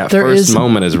too. Like that first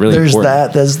moment is really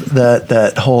important. There's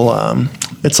that whole.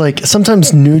 It's like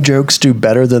sometimes new jokes do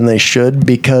better than they should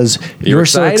because you're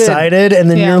so excited, and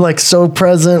then you're like so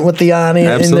present with the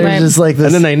audience, Absolutely. and they're just like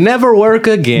this. And then they never work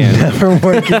again. Never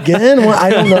work again. Well, I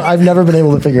don't know. I've never been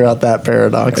able to figure out that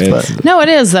paradox. But No, it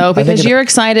is though, because you're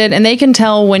excited and they can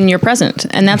tell when you're present.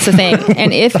 And that's the thing.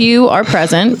 And if you are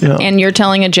present and you're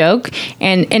telling a joke,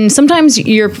 and sometimes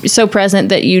you're so present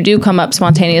that you do come up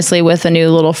spontaneously with a new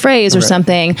little phrase or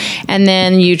something, and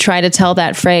then you try to tell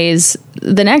that phrase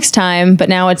the next time, but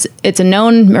now it's a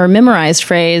known or memorized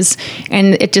phrase,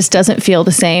 and it just doesn't feel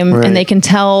the same, and they can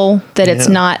tell that it's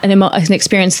not an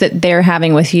experience that they're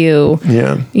having with you,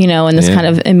 in this kind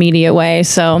of immediate way.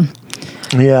 So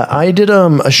yeah, I did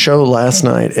a show last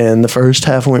night, and the first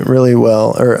half went really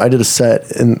well. Or I did a set,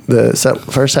 and the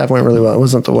first half went really well. It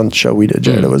wasn't the one show we did,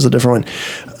 Jared. It was a different one.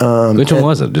 Which one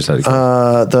was it? Just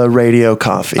the Radio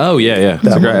Coffee. Oh yeah.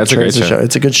 That's a great show.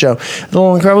 It's a good show.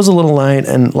 The crowd was a little light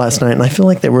and last night, and I feel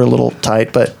like they were a little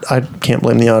tight, but I can't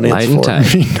blame the audience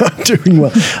for me not doing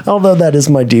well. Although that is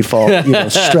my default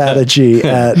strategy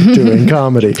at doing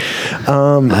comedy.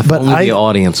 But the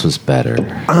audience was better.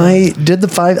 I did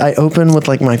I opened with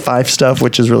like my 5 stuff,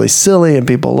 which is really silly and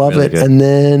people love it. Good. And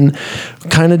then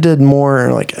kind of did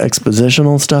more like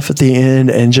expositional stuff at the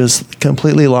end and just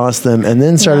completely lost them. And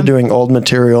then started doing old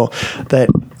material that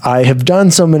I have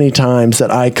done so many times that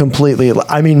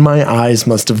my eyes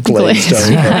must have glazed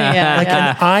over.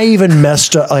 And I even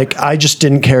messed up, like I just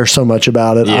didn't care so much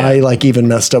about it. I like even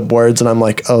messed up words, and I'm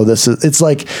like, oh, it's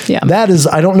like, that is,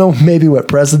 I don't know maybe what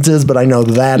presence is, but I know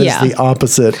that is the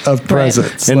opposite of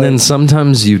presence. And then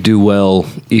sometimes you do well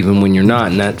even when you're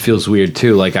not, and that feels weird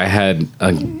too. Like I had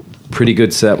a pretty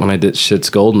good set when I did Shit's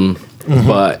Golden,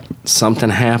 but something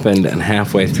happened, and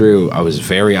halfway through I was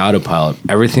very autopilot.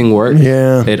 Everything worked.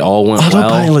 Yeah, it all went well.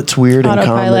 Autopilot's weird.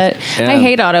 Autopilot. I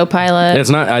hate autopilot. It's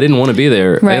not. I didn't want to be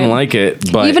there. I didn't like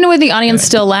it. But even when the audience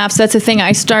still laughs, that's the thing.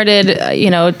 I started,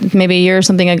 maybe a year or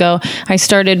something ago. I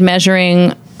started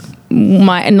measuring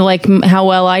how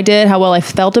well I did, how well I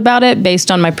felt about it based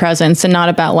on my presence and not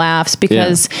about laughs,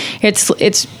 because it's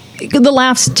the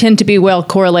laughs tend to be well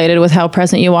correlated with how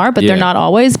present you are, but they're not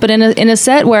always. But in a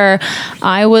set where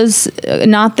I was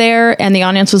not there and the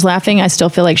audience was laughing, I still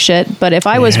feel like shit. But if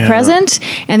I was present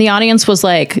and the audience was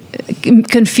like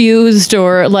confused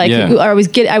or like I was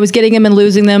getting them and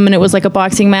losing them, and it was like a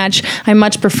boxing match, I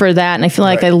much prefer that, and I feel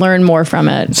like I learn more from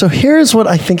it. So here's what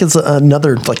I think is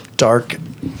another like dark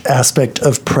aspect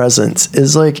of presence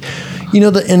is like,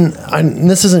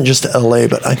 this isn't just LA,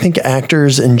 but I think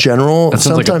actors in general. That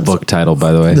sounds like a book title,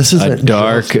 by the way. This is a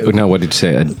dark. No, what did you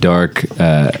say? A dark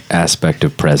aspect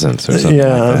of presence, or something.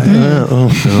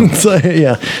 It's like,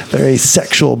 very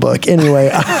sexual book. Anyway,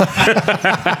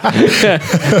 I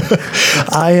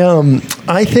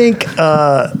think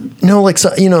and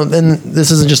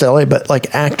this isn't just LA, but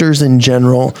like actors in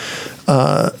general.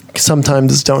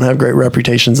 Sometimes don't have great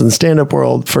reputations in the stand-up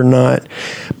world for not.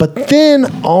 But then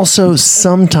also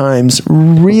sometimes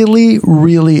really,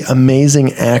 really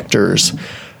amazing actors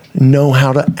know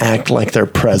how to act like they're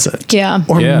present.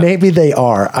 Or maybe they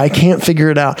are. I can't figure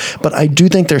it out. But I do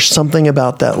think there's something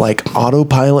about that like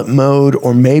autopilot mode,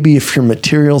 or maybe if your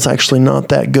material's actually not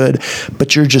that good,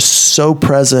 but you're just so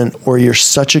present, or you're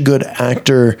such a good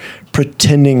actor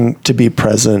pretending to be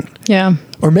present.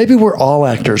 Or maybe we're all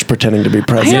actors pretending to be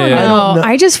present. I don't know.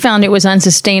 I just found it was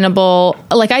unsustainable.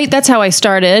 Like that's how I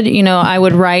started. I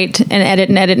would write and edit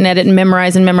and edit and edit and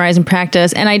memorize and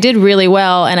practice. And I did really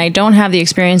well. And I don't have the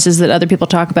experiences that other people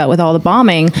talk about with all the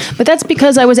bombing, but that's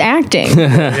because I was acting.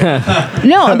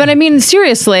 No, but I mean,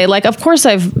 seriously, like, of course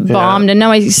I've bombed, and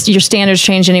now your standards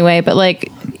change anyway. But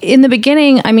like in the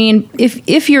beginning, I mean,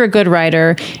 if you're a good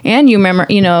writer and you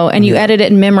and you edit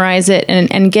it and memorize it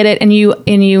and get it, and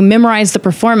you memorize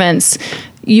the performance,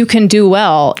 you can do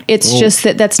well. It's just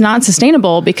that's not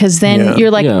sustainable, because then Yeah.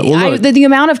 you're like, Yeah, well, look. the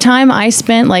amount of time I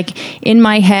spent like in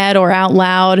my head or out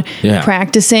loud Yeah.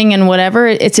 practicing and whatever,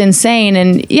 it's insane.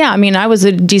 And yeah, I mean, I was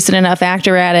a decent enough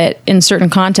actor at it in certain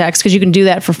contexts, because you can do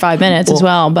that for 5 minutes as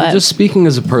well. But just speaking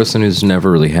as a person who's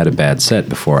never really had a bad set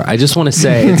before, I just want to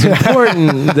say it's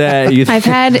important that you. I've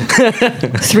had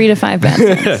 3 to 5 bad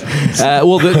sets.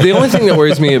 Well, the only thing that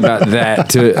worries me about that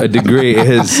to a degree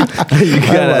is you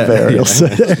I love Ariel.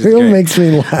 Ariel makes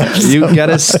me laugh. You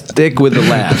gotta stick with the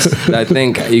laughs. I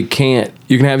think you can't.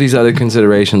 You can have these other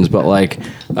considerations, but like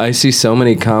I see so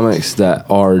many comics that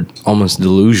are almost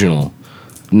delusional,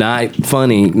 not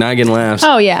funny, not getting laughs.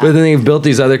 Oh, yeah. But then they've built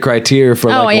these other criteria for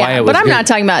Oh like yeah, why it was but I'm good. not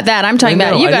talking about that. I'm talking I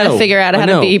about know, you I got to know, figure out I how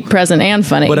know. to be present and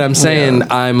funny. But I'm saying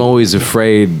I'm always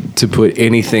afraid to put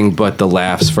anything but the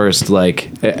laughs first,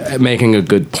 like making a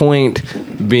good point,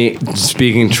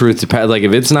 speaking truth to power. Like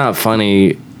if it's not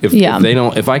funny, if they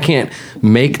don't, if I can't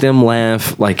make them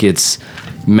laugh, like it's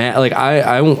like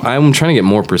I'm trying to get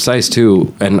more precise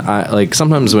too, and I like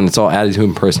sometimes when it's all attitude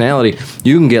and personality,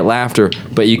 you can get laughter,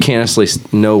 but you can't necessarily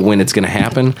know when it's going to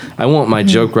happen. I want my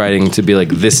joke writing to be like,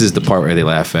 this is the part where they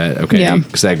laugh at. Okay,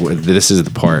 exactly. This is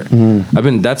the part.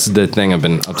 That's the thing I've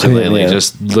been up to lately.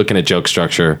 Just looking at joke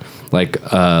structure,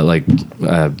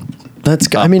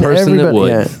 That's. I mean, person that everybody. would.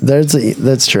 Yeah,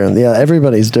 that's true. Yeah,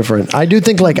 everybody's different. I do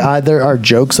think like there are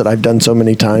jokes that I've done so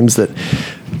many times that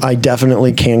I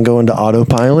definitely can go into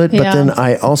autopilot, but Yeah. then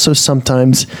I also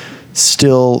sometimes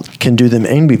still can do them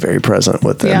and be very present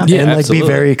with them Yeah. and Yeah, like absolutely.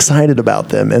 be very excited about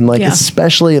them, and like Yeah.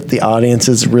 especially if the audience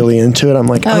is really into it, I'm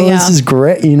like, Oh, oh, yeah. this is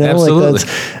great, you know. Absolutely. Like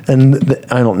that's, and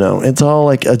I don't know, it's all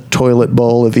like a toilet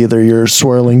bowl of either you're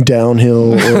swirling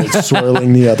downhill or it's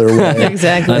swirling the other way.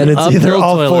 Exactly. And it's either Uphill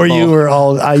all toilet for you bowl. or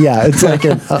all it's like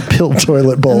an uphill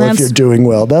toilet bowl And if that's- you're doing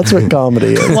well. That's what comedy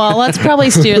is. Well, let's probably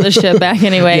steer the ship back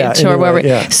anyway Yeah, to where anyway, we.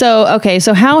 yeah. So okay,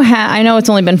 so how I know it's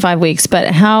only been 5 weeks, but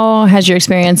how has your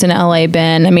experience in LA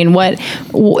been? I mean, what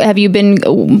have you been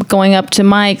going up to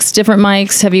mics, different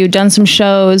mics? Have you done some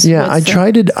shows? Yeah, I'm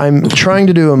trying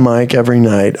to do a mic every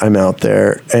night. I'm out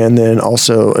there, and then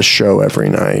also a show every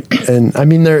night. And I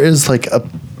mean, there is like a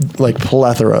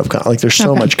plethora of there's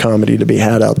so Okay. much comedy to be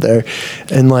had out there,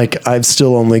 and like I've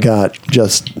still only got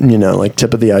just like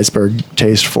tip of the iceberg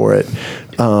taste for it.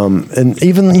 And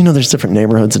even there's different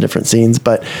neighborhoods and different scenes,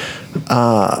 but.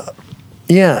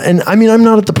 Yeah, and I mean, I'm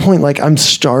not at the point like I'm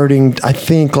starting. I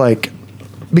think like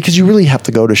because you really have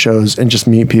to go to shows and just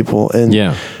meet people, and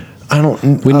Yeah. I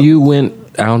don't. When you went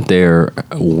out there,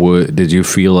 did you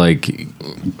feel like,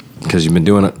 because you've been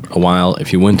doing it a while,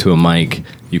 if you went to a mic,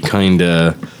 you kind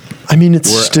of... I mean, it's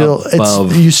We're still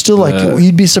above you still the- like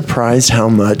you'd be surprised how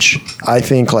much I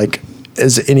think like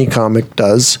as any comic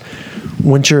does.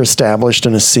 Once you're established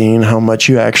in a scene, how much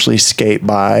you actually skate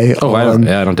by Oh, I don't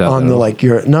doubt on that the at all. like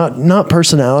your not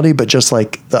personality, but just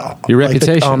like Your like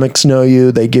reputation. The comics know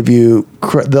you. They give you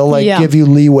they'll like Yeah. give you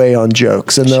leeway on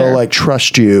jokes, and they'll Sure. like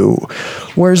trust you.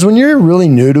 Whereas when you're really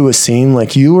new to a scene,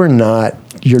 like you're not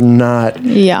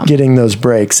Yeah. getting those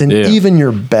breaks, and Yeah. even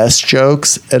your best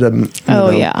jokes at a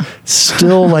yeah.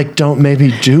 still like don't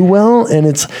maybe do well, and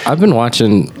it's I've been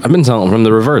telling from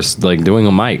the reverse, like doing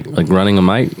a mic, like running a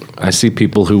mic. I see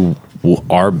people who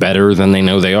are better than they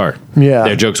know they are. Yeah.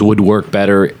 Their jokes would work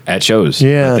better at shows.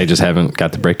 Yeah. Like, they just haven't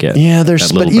got the break yet. yeah there's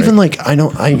That but little even break. like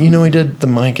I did the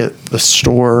mic at the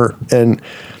store, and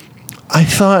I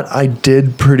thought I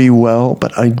did pretty well,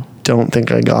 but I don't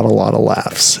think I got a lot of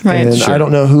laughs. Right. And Sure. I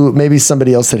don't know maybe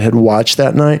somebody else that had watched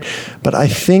that night, but I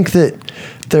think that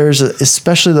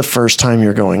especially the first time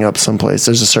you're going up someplace,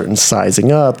 there's a certain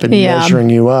sizing up and Yeah. measuring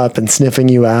you up and sniffing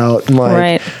you out, and like,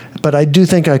 Right. but I do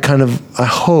think I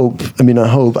hope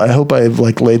I've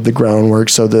like laid the groundwork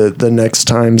so that the next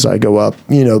times I go up,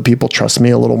 people trust me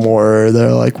a little more. Or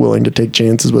they're like willing to take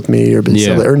chances with me or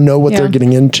or know what Yeah. they're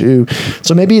getting into.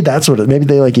 So maybe that's maybe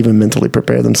they like even mentally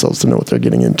prepare themselves to know what they're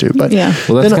getting into. But Yeah.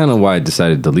 Well, that's then kind of why I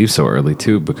decided to leave so early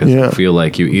too, because Yeah. I feel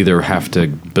like you either have to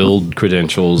build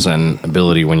credentials and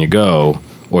ability when you go,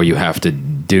 or you have to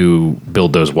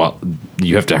build those while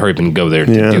you have to hurry up and go there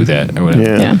to Yeah. do that or whatever.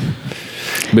 Yeah. Yeah.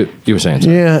 But you were saying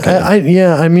something.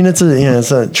 Yeah, I mean, it's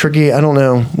a tricky. I don't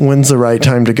know when's the right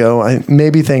time to go. I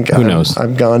maybe think Who knows?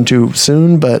 I've gone too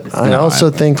soon, but I No, also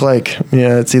think like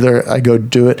it's either I go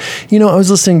do it. I was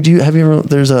listening. Have you ever?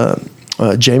 There's a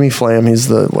Jamie Flam. He's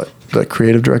the the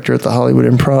creative director at the Hollywood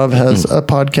Improv, has a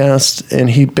podcast, and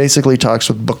he basically talks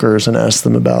with bookers and asks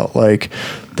them about like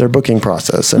their booking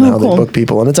process and how cool. they book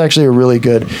people. And it's actually a really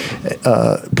good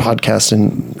podcast,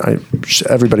 and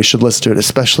everybody should listen to it,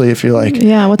 especially if you're like,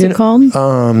 Yeah, what's it called?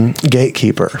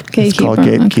 Gatekeeper. It's called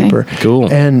Gatekeeper, Gatekeeper. okay.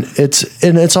 Cool. And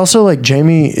it's also like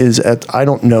Jamie is at, I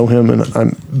don't know him,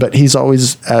 but he's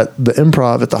always at the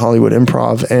Improv, at the Hollywood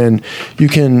Improv, and you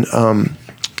can,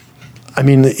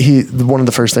 one of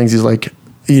the first things he's like,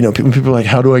 people are like,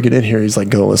 how do I get in here? He's like,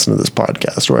 go listen to this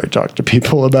podcast where I talk to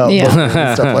people about booking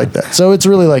and stuff like that. So it's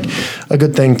really like a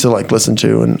good thing to like listen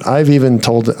to. And I've even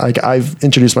I've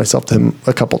introduced myself to him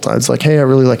a couple times, like, hey, I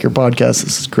really like your podcast.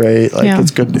 This is great. Like,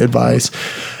 it's good advice.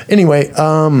 Anyway,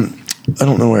 I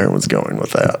don't know where everyone's going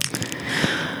with that.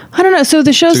 I don't know. So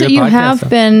the shows It's a that good you podcast, have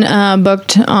been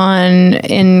booked on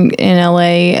in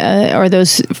LA, are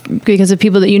those because of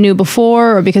people that you knew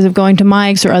before, or because of going to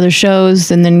mics or other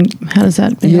shows? And then how does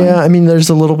that? Yeah, I mean, there's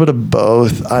a little bit of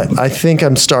both. I think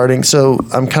I'm starting. So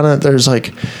I'm kind of, there's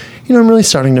like, I'm really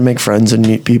starting to make friends and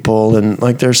meet people, and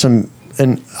like there's some.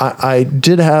 And I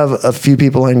did have a few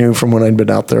people I knew from when I'd been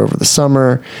out there over the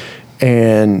summer,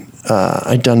 and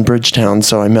I'd done Bridgetown,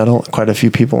 so I met quite a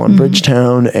few people on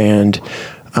Bridgetown, and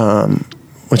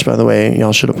which, by the way,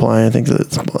 y'all should apply. I think that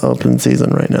it's open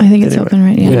season right now. I think it's open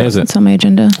right now. When is it? It's on my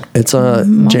agenda. It's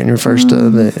January 1st to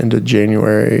the end of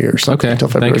January or something. Okay. Until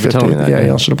February Thank you for 15th. telling me that. Yeah,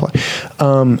 y'all should apply.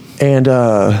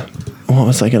 What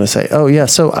was I going to say? Oh, yeah.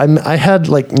 So I had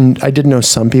I did know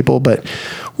some people, but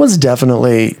was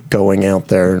definitely going out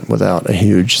there without a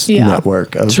huge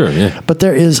network. Sure, yeah. But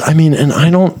there is, and I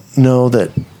don't know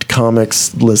that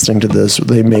comics listening to this,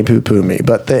 they may poo-poo me,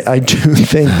 but I do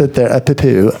think that they're a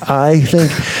poo-poo. I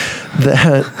think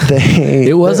that they...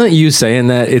 It wasn't you saying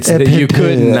that. It's that you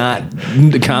could not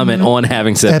comment on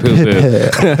having said poo-poo.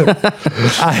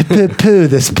 I poo-poo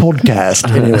this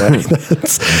podcast. Anyway,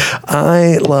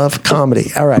 I love comedy.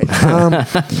 All right.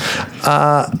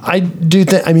 I do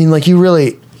think,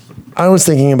 I was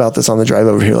thinking about this on the drive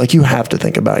over here. Like, you have to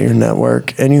think about your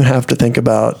network, and you have to think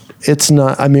about, it's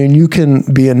not, you can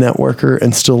be a networker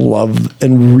and still love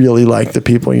and really like the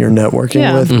people you're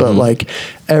networking with, but like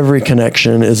every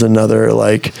connection is another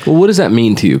like. Well, what does that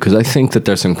mean to you? Because I think that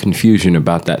there's some confusion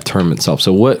about that term itself.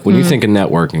 So when you think of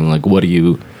networking, like what do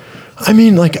you? I'm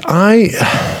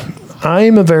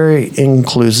a very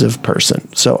inclusive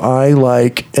person. So I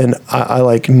like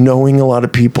knowing a lot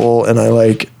of people, and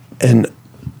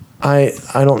I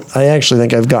actually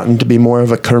think I've gotten to be more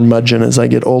of a curmudgeon as I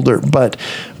get older. But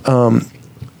one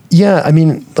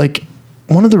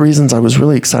of the reasons I was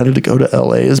really excited to go to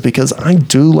LA is because I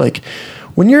do like,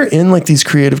 when you're in like these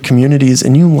creative communities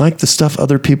and you like the stuff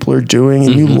other people are doing,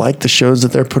 and you like the shows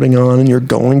that they're putting on, and you're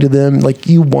going to them, like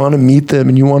you want to meet them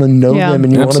and you want to know them,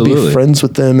 and you want to be friends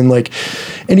with them,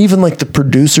 and even like the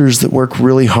producers that work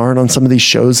really hard on some of these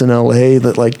shows in LA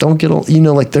that like don't get,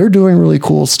 they're doing really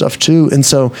cool stuff too. And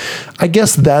so I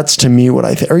guess that's to me what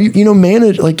I think. Or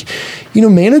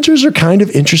managers are kind of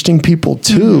interesting people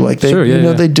too. Like they,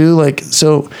 they do like,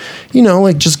 so,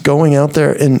 just going out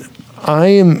there, and I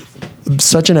am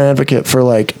such an advocate for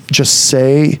like, just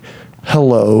say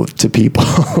hello to people.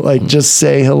 Like, just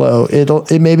say hello.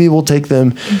 It maybe will take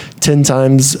them 10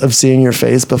 times of seeing your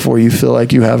face before you feel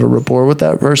like you have a rapport with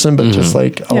that person, but just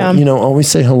like, always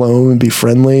say hello and be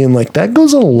friendly. And like, that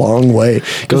goes a long way,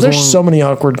 because there's so many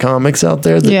awkward comics out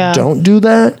there that don't do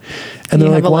that. And they're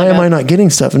like, why am I not getting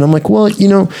stuff? And I'm like, well,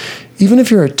 even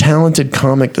if you're a talented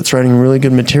comic that's writing really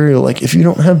good material, like if you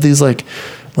don't have these like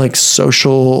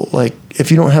social, like if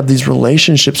you don't have these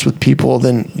relationships with people,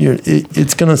 then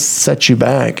it's going to set you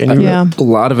back. And a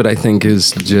lot of it, I think,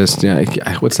 is just,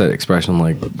 what's that expression?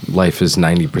 Like, life is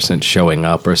 90% showing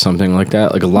up or something like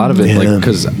that. Like a lot of it,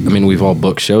 because we've all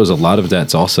booked shows. A lot of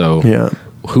that's also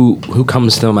who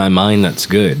comes to my mind that's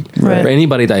good. Right. For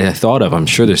anybody that I thought of, I'm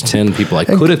sure there's 10 people I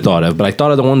could have thought of, but I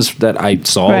thought of the ones that I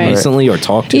saw recently or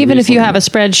talked to. Even if you have a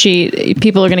spreadsheet,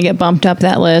 people are going to get bumped up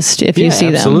that list if you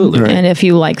see them, and if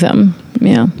you like them.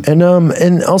 Yeah. And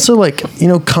also, like,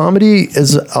 comedy,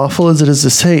 as awful as it is to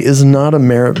say, is not a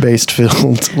merit-based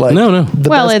field. Like, no.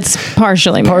 It's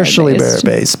partially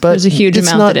merit-based, but there's a huge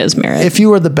amount that is merit. If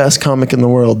you are the best comic in the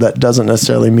world, that doesn't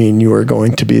necessarily mean you are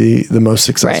going to be the most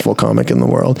successful comic in the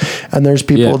world. And there's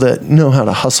people that know how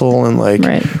to hustle and like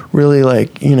really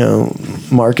like,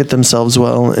 market themselves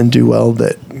well and do well,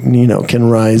 that can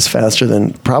rise faster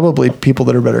than probably people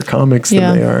that are better comics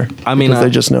than they are. They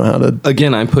just know how to.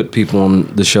 Again, I put people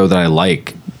on the show that I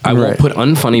like. I won't put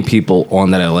unfunny people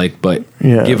on that I like, but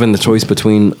Yeah. given the choice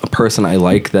between a person I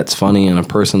like that's funny and a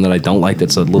person that I don't like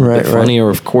that's a little Right, bit right. funnier,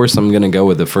 of course I'm going to go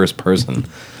with the first person.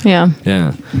 Yeah.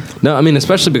 Yeah. No, I mean,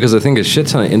 especially because I think a shit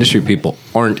ton of industry people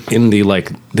aren't in the,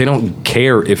 like, they don't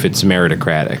care if it's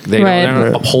meritocratic. They're not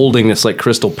Right. upholding this, like,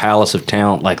 crystal palace of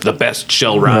talent, like, the best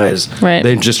shall rise. Right.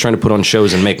 They're just trying to put on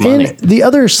shows and make money. And the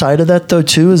other side of that, though,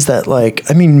 too, is that, like,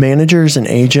 I mean, managers and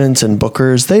agents and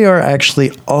bookers, they are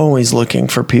actually always looking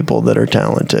for people that are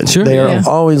talented. Sure. They are Yeah.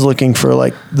 always looking for,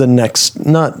 like, the next,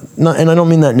 not, and I don't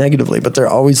mean that negatively, but they're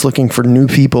always looking for new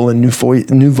people and new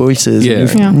voices,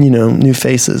 Yeah. new, new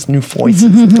faces, new voices.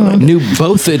 New,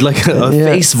 both, like, a Yeah.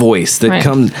 face voice that Right.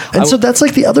 comes. And so that's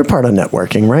like the other part of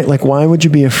networking, right? Like, why would you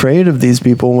be afraid of these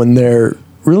people when they're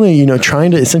really, trying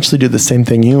to essentially do the same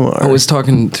thing you are? I was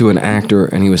talking to an actor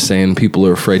and he was saying people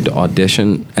are afraid to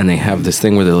audition and they have this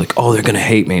thing where they're like, oh, they're going to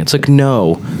hate me. It's like,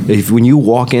 no. When you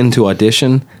walk into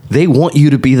audition, they want you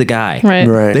to be the guy. Right.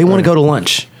 Right. They want to go to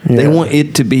lunch. They Yeah. want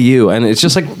it to be you. And it's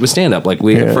just like with stand up. Like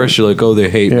Yeah. at first you're like, oh, they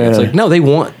hate me. It's Yeah. like, no, they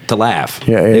want to laugh.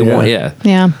 Yeah, yeah, They yeah. want, yeah.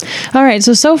 Yeah. All right.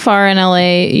 So far in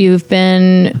LA, you've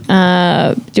been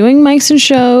doing mics and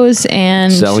shows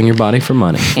and Selling your body for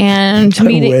money. and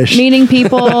wish. meeting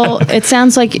people. It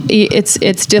sounds like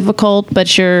it's difficult,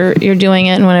 but you're doing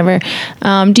it and whatever.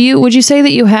 Would you say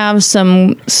that you have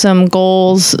some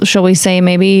goals? Shall we say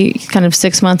maybe kind of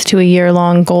 6 month to a year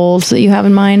long goals that you have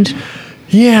in mind?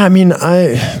 Yeah, I mean,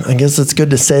 I guess it's good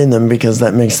to say them because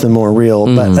that makes them more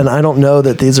real. But and I don't know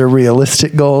that these are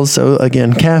realistic goals. So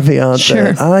again, caveat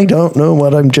Sure. that I don't know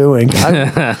what I'm doing.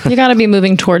 I, You got to be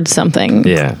moving towards something.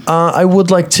 Yeah. I would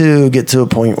like to get to a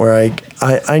point where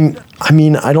I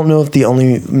mean, I don't know if the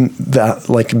only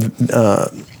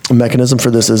mechanism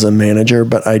for this is a manager,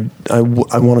 but I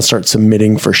want to start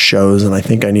submitting for shows, and I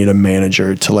think I need a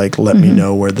manager to like let me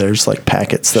know where there's like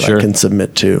packets that Sure. I can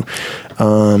submit to.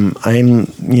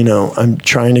 I'm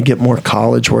trying to get more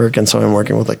college work, and so I'm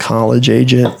working with a college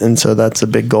agent, and so that's a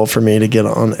big goal for me to get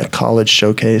on a college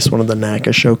showcase, one of the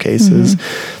NACA showcases,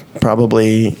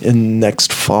 probably in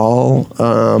next fall.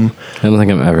 I don't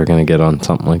think I'm ever going to get on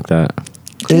something like that.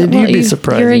 You'd Well, be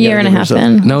surprised. You're a You year gotta and a give half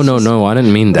yourself- in. No, I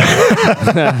didn't mean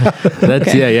that. That's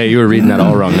Okay. yeah, you were reading that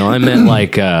all wrong. No, I meant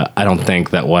like I don't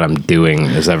think that what I'm doing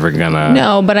is ever gonna.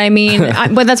 No, but I mean,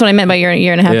 but that's what I meant by year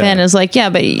and a half Yeah. in is like, yeah,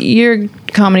 but your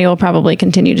comedy will probably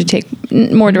continue to take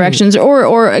more directions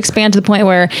or expand to the point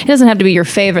where it doesn't have to be your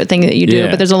favorite thing that you do,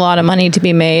 Yeah. but there's a lot of money to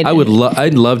be made.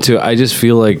 I'd love to. I just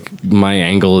feel like my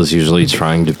angle is usually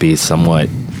trying to be somewhat,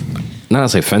 not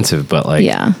necessarily offensive, but like,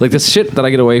 Yeah. like the shit that I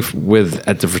get away with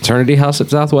at the fraternity house at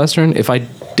Southwestern. If I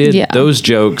did Yeah. those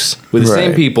jokes with the same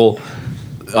Right. people,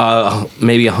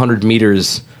 maybe 100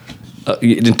 meters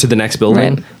into the next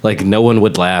building, Right. like no one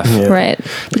would laugh. Right.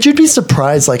 But you'd be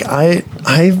surprised. Like I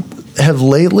have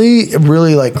lately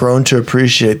really like grown to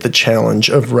appreciate the challenge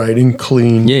of writing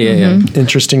clean, Yeah.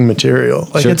 interesting material.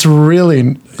 Like Sure.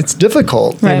 it's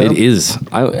difficult. Right. It is,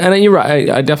 and you're right.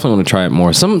 I definitely want to try it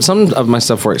more. Some of my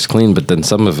stuff works clean, but then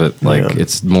some of it, like Yeah.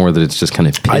 it's more that it's just kind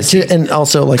of pissy. And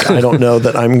also, like, I don't know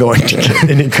that I'm going to get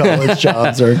any college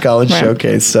jobs or a college Right.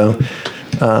 showcase. So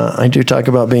I do talk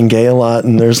about being gay a lot,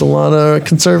 and there's a lot of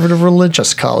conservative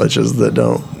religious colleges that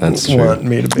don't That's true. want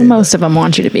me to be. Most of them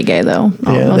want you to be gay, though.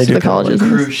 Yeah, Most they of do the call it a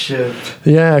colleges. ship.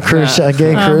 Yeah, cruise,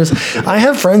 gay cruise. I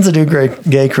have friends that do great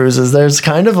gay cruises. There's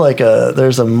kind of like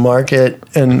there's a market,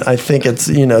 and I think it's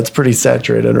it's pretty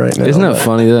saturated right now. Isn't that but-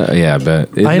 funny? Yeah, I bet.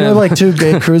 I know like two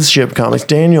gay cruise ship comics.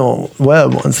 Daniel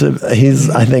Webb he's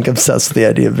I think obsessed with the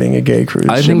idea of being a gay cruise.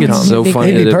 I ship think it's comic. so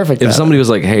funny. He'd that be perfect. If at somebody it. was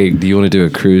like, "Hey, do you want to do a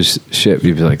cruise ship?"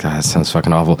 You'd be like, "That sounds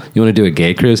fucking awful." You want to do a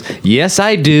gay cruise? Yes,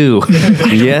 I do.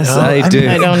 Yes, I do.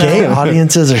 I don't know. Gay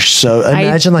audiences are so.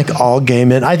 Imagine like all gay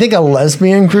men. I think a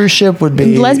lesbian cruise ship would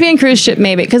be Lesbian cruise ship,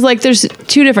 maybe, because like there's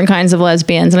two different kinds of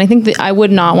lesbians, and I think that I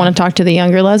would not want to talk to the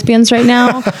younger lesbians right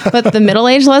now, but the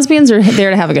middle-aged lesbians are there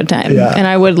to have a good time, Yeah. and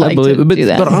I would like to but, do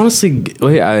that. But honestly,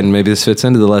 and maybe this fits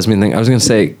into the lesbian thing. I was going to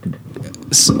say,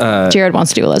 Jared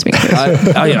wants to do a lesbian cruise.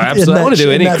 yeah, absolutely. I want to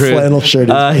do any that cruise. flannel shirt.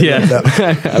 Yeah,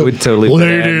 I would totally.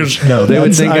 No, they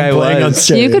would that's- think I'm I playing on was.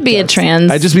 You could be a stereotypes.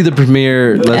 trans. I'd just be the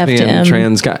premier lesbian FTM.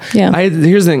 trans guy. Yeah.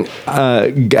 Here's the thing.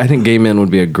 I think gay men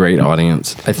would be a great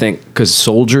audience. I think because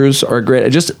soldiers are great.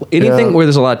 Just anything Yeah. where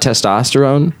there's a lot of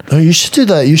testosterone. Oh, you should do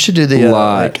that. You should do the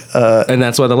lot. And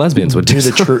that's why the lesbians would do do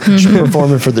the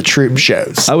performing for the troop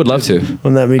shows. I would love to.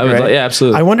 Wouldn't that be I would great? yeah,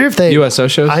 absolutely. I wonder if they USO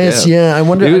shows. Yeah, I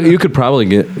wonder. You could probably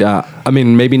get. I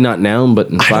mean, maybe not now, but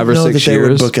in I 5 don't or know 6 that they would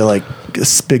years. book it like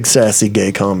big sassy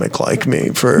gay comic like me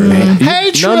for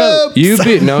Hey,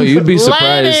 no, you'd be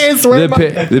surprised. Ladies, where am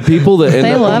I? The people that end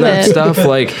They up love on that it. stuff,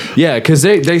 like, yeah, because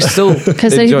they still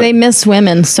Because enjoy- they miss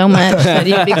women so much that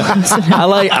you'd be close to them.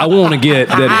 I want to get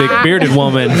that big bearded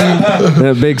woman,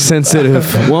 that big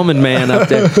sensitive woman man up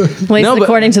there. At least No, but-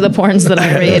 according to the porns that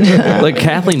I read. Like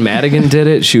Kathleen Madigan did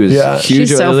it. She was Yeah. huge.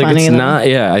 She's so like, funny, it's though. not.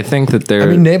 Yeah, I think that they're. I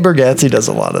mean, Nate Bargatze does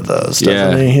a lot of those,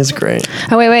 doesn't Yeah. he? He's great.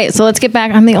 Oh, wait. So let's get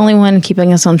back. I'm the only one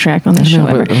keeping us on track on this show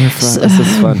ever. this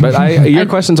is fun. But your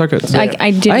questions are good.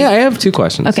 I do. I have two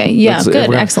questions. Okay, yeah, Let's- good,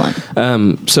 we're- excellent.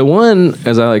 So one,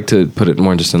 as I like to put it,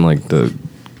 more just in like the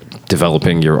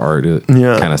developing your art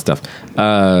kind of stuff.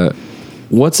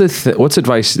 What's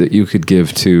advice that you could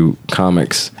give to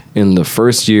comics in the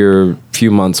first year,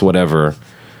 few months, whatever?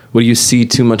 What do you see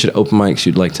too much at open mics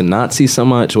you'd like to not see so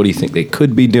much? What do you think they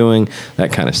could be doing?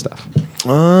 That kind of stuff.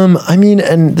 I mean,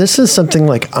 and this is something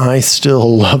like I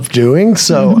still love doing.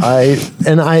 So I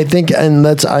think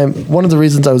that's one of the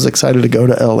reasons I was excited to go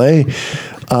to LA.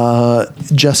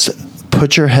 Just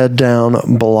put your head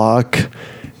down, block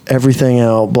everything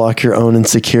out, block your own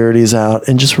insecurities out,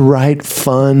 and just write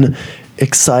fun,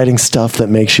 exciting stuff that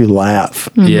makes you laugh.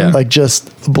 Yeah. Like just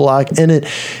block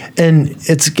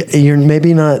you're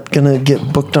maybe not gonna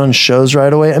get booked on shows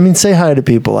right away. I mean, say hi to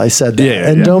people. I said that. Yeah,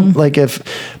 and yeah. don't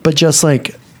but just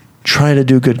like try to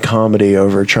do good comedy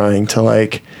over trying to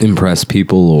like Impress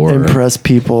people impress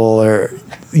people or,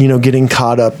 getting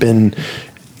caught up in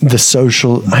the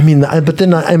social. I mean, but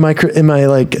then am I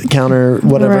like counter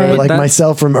whatever Right. like That's-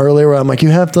 myself from earlier where I'm like, you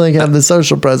have to like have the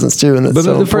social presence too, and it's But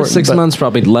so the first important, 6 but- months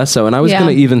probably less so. And I was Yeah.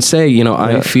 going to even say,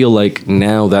 I feel like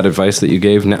now that advice that you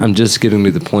gave, now I'm just getting to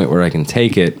the point where I can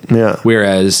take it. Yeah.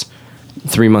 Whereas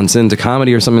 3 months into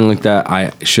comedy or something like that,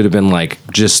 I should have been like,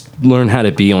 just learn how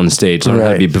to be on stage, learn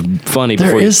how to be funny. There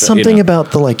before you is start, something about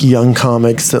the like young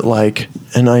comics that like,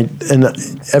 and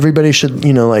everybody should,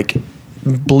 like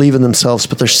believe in themselves,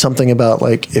 but there's something about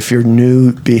like, if you're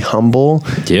new, be humble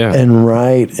and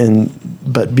write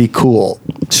but be cool.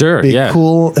 Sure. Be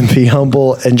cool and be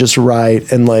humble and just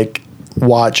write and like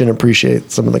watch and appreciate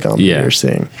some of the comedy you're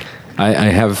seeing. I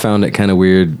have found it kind of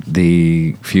weird,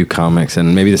 the few comics,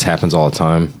 and maybe this happens all the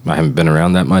time. I haven't been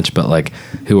around that much, but like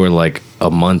who are like a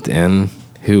month in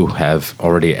who have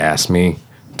already asked me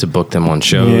to book them on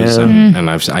shows, and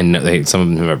I know some of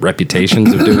them have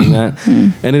reputations of doing that,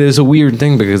 and it is a weird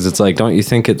thing because it's like, don't you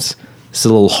think it's a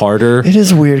little harder? It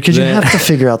is weird because you have to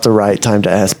figure out the right time to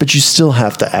ask, but you still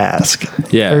have to ask.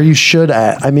 Yeah. Or you should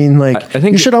ask. I mean, like, I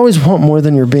think you should always want more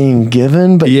than you're being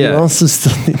given, but you Yeah. also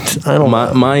still need to, I don't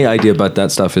know. My idea about that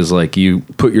stuff is like you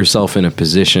put yourself in a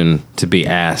position to be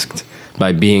asked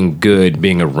by being good,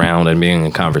 being around, and being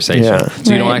in conversation. Yeah.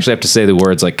 So you don't Right. actually have to say the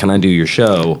words like, "Can I do your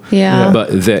show?" Yeah.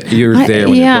 But that you're there.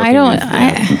 When Yeah, you're I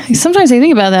don't. booking. Sometimes I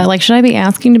think about that. Like, should I be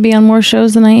asking to be on more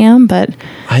shows than I am? But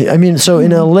I mean, so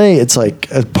in LA, it's like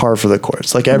a par for the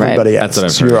course. Like everybody That's what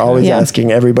asks. I've heard, You're always yeah.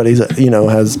 asking. Everybody's,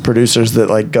 has producers that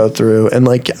like go through, and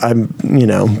like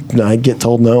I get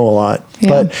told no a lot. Yeah.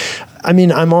 But I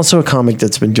mean, I'm also a comic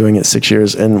that's been doing it 6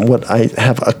 years, and I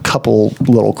have a couple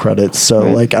little credits.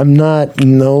 So like, I'm not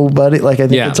nobody. Like, I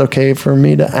think Yeah. it's okay for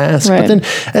me to ask. Right. But then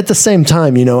at the same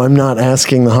time, I'm not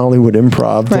asking the Hollywood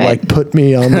Improv to Right. like put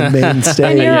me on the main stage.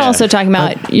 and you're also talking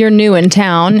about you're new in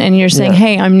town, and you're saying, Yeah.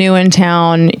 "Hey, I'm new in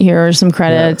town. Here are some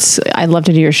credits. I'd love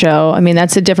to do your show." I mean,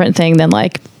 that's a different thing than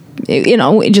like,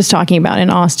 just talking about in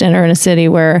Austin or in a city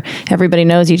where everybody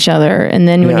knows each other. And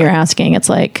then when Yeah. you're asking, it's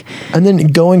like, And then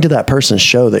going to that person's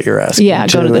show that you're asking. Yeah,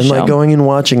 go to the and show. like going and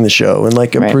watching the show and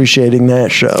like Right. appreciating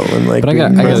that show and like. But I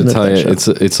being got present to at tell that you,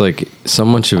 show. it's like so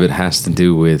much of it has to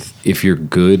do with if you're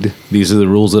good, these are the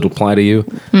rules that apply to you,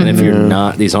 and if you're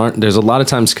not, these aren't. There's a lot of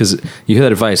times because you hear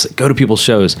that advice, like, go to people's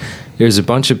shows. There's a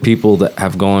bunch of people that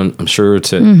have gone, I'm sure,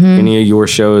 to any of your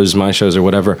shows, my shows, or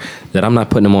whatever, that I'm not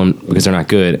putting them on because they're not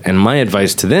good. And my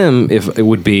advice to them, if it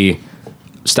would be,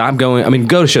 stop going. I mean,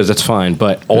 go to shows, that's fine,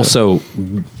 but also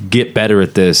get better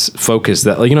at this. Focus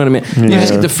that, like, you know what I mean? You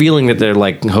just get the feeling that they're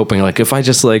like hoping, like, if I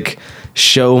just like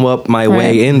show up my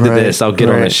way into Right. this, I'll get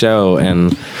on a Right. show.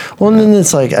 And Well, and then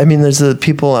it's like, I mean, there's the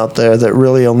people out there that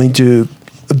really only do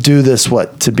this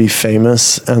to be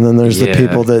famous, and then there's the Yeah.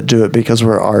 people that do it because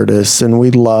we're artists and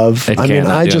we love. Ed I mean,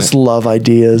 Cannon I doing just it. love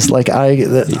ideas. Like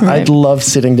I love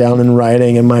sitting down and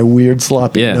writing in my weird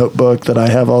sloppy Yeah. notebook that I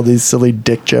have all these silly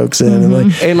dick jokes in, and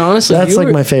like, And honestly, that's like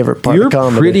you're- my favorite part You're of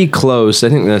comedy. pretty close. I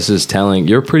think this is telling.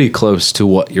 You're pretty close to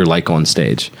what you're like on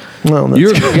stage. Well, that's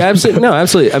You're absolutely no,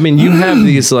 absolutely. I mean, you have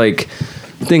these like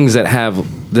things that have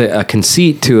a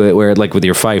conceit to it where, like with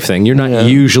your fife thing, you're not Yeah.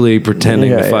 usually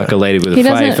pretending Yeah, to fuck yeah. a lady with He a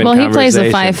fife doesn't. in Well, he plays the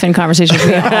conversation. fife in conversations with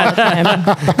me all the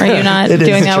time. Are you not It is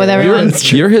doing that with true. everyone?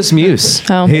 You're his muse.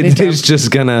 Oh, me too. He's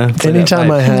just gonna. play that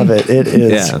Anytime I fife. have it, it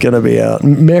is Yeah. going to be out.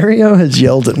 Mario has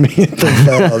yelled at me at the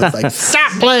fellow. It's like,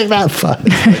 stop playing that fuck.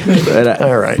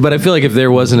 All right. But I feel like if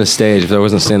there wasn't a stage, if there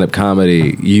wasn't stand-up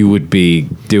comedy, you would be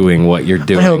doing what you're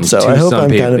doing. I hope so. to I hope some I'm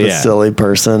people. kind of a Yeah. silly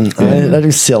person. I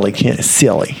do silly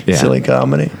Yeah.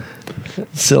 comedy.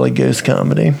 Silly goose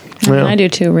comedy. Yeah. I do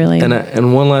too, really.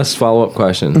 And one last follow-up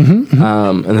question,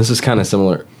 Mm-hmm, and this is kind of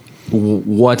similar.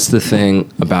 What's the thing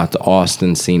about the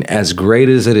Austin scene, as great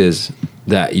as it is,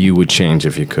 that you would change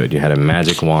if you could? You had a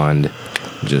magic wand,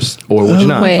 or would you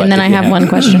not? Wait, But and then if I you have had- one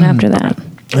question after that.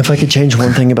 If I could change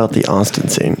one thing about the Austin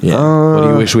scene. Yeah. What do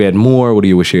you wish we had more? What do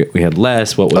you wish we had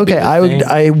less? What would be Okay, the I would. thing?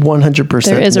 I 100%.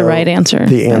 There is a know right answer, by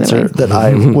The the answer way. that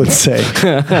I would say.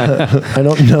 I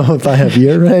don't know if I have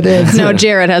your right answer. No,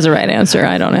 Jared has a right answer.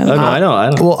 I don't have. Oh, no, I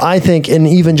know. Well, I think, and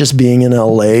even just being in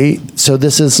LA, so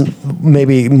this is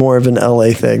maybe more of an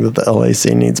LA thing that the LA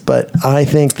scene needs, but I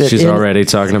think that She's already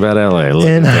talking about LA. Look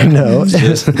And at I that. know.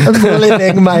 I'm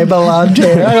living my blonde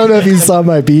hair. I don't know if you saw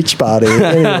my beach body.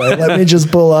 Anyway, let me just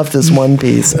pull off this one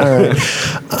piece. All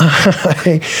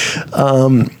right.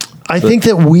 I think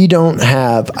that we don't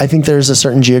have, I think there's a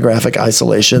certain geographic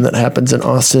isolation that happens in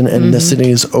Austin, and the city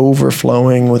is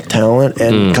overflowing with talent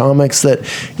and comics that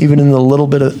even in the little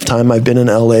bit of time I've been in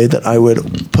LA that I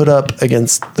would put up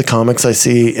against the comics I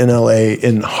see in LA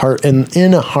in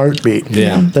a heartbeat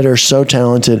Yeah. that are so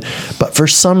talented. But for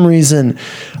some reason,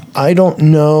 I don't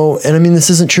know, and I mean, this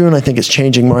isn't true, and I think it's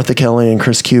changing. Martha Kelly and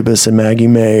Chris Cubis and Maggie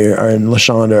May and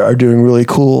LaShonda are doing really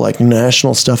cool, like,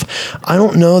 national stuff. I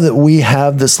don't know that we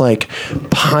have this, like,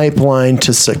 pipeline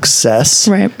to success.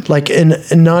 Right. Like, and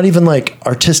not even, like,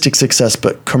 artistic success,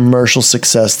 but commercial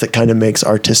success that kind of makes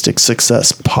artistic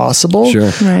success possible.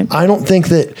 Sure. Right. I don't think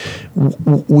that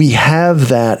we have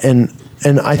that, and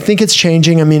I think it's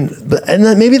changing. I mean,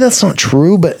 maybe that's not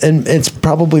true, and it's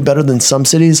probably better than some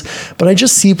cities. But I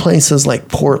just see places like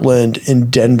Portland and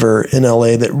Denver and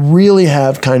LA that really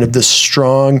have kind of this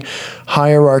strong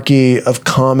hierarchy of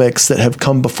comics that have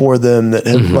come before them that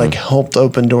have like helped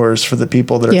open doors for the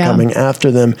people that are Yeah. coming after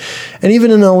them. And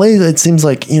even in LA, it seems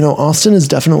like, Austin is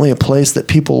definitely a place that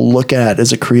people look at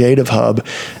as a creative hub.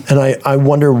 And I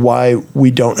wonder why we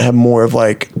don't have more of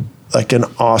like an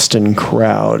Austin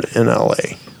crowd in LA.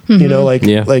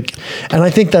 Yeah. And I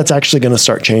think that's actually going to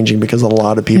start changing because a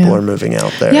lot of people Yeah. are moving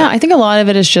out there. Yeah, I think a lot of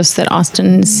it is just that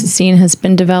Austin's scene has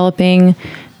been developing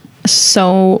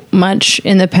so much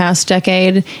in the past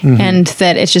decade, and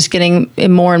that it's just getting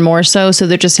more and more so. So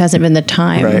there just hasn't been the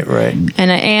time, Right.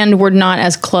 And we're not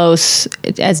as close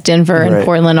as Denver and Right,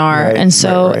 Portland are, right, and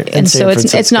so right. and And so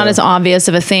San it's not Francisco. as obvious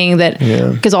of a thing that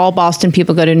because all Boston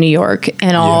people go to New York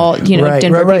and all Denver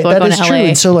people are That going is to true. LA.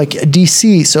 And so like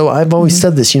DC, so I've always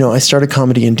said this, I started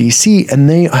comedy in DC, and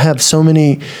they have so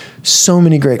many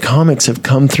great comics have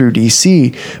come through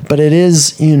DC, but it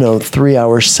is, 3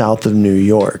 hours south of New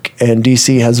York, and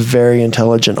DC has very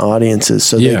intelligent audiences,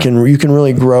 so Yeah. you can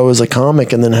really grow as a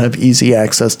comic and then have easy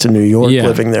access to New York Yeah.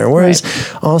 living there. Whereas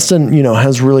Austin,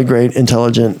 has really great,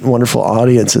 intelligent, wonderful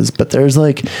audiences, but there's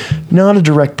like not a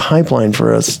direct pipeline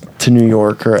for us to New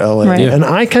York or LA. Right. Yeah. And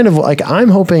I kind of like, I'm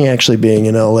hoping actually being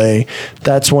in LA,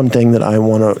 that's one thing that I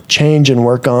want to change and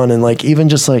work on. And like, even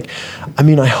just like, I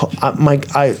mean,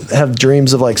 I have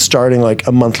dreams of like starting like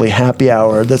a monthly happy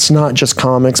hour that's not just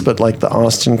comics, but like the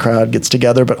Austin crowd gets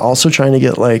together, but also trying to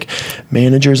get like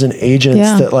managers and agents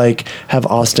Yeah. that like have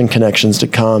Austin connections to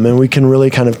come, and we can really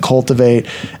kind of cultivate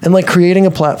and like creating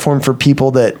a platform for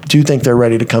people that do think they're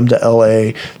ready to come to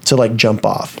LA to like jump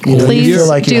off. You Please feel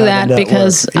like you do have a that network.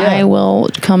 because Yeah. I will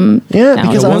come. Yeah, down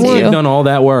because I with Once want- you. you've done all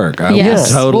that work, I Yes.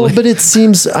 would totally. Well, but it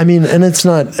seems, I mean, and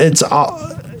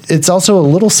it's also a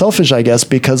little selfish, I guess,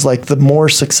 because like the more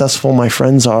successful my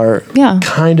friends are, Yeah.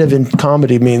 kind of in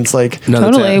comedy means like No,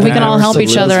 that's Totally, we can all help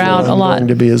each other successful out a I'm lot. going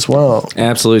to be as well.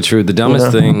 Absolutely true. The dumbest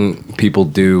Yeah. thing people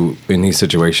do in these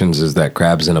situations is that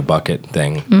crabs in a bucket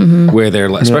thing, Mm-hmm. where they're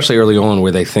especially early on,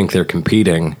 where they think they're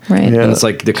competing. Right. Yeah. And it's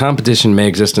like the competition may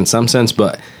exist in some sense,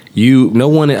 but no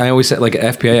one. I always said like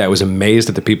at FPA, I was amazed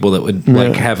at the people that would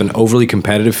like have an overly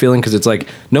competitive feeling because it's like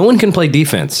no one can play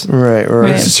defense. Right.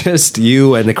 It's just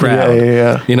you and the crowd.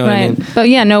 Yeah. You know what I Right, mean? but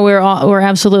yeah, no, we're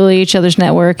absolutely each other's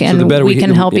network, and the better we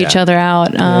can help each yeah. other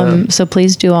out. So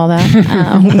please do all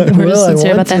that. We're Well, I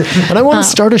sincere want about to. that. And I want to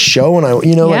start a show, and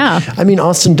Yeah. I mean,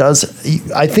 Austin does.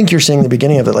 I think you're seeing the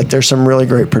beginning of it. Like, there's some really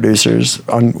great producers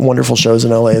on wonderful shows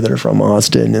in LA that are from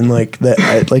Austin, and like that.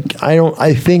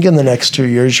 I think in the next 2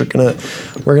 years,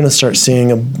 we're gonna start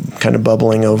seeing a kind of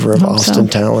bubbling over of Hope so. Austin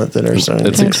talent that are starting.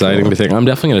 It's to exciting to think. I'm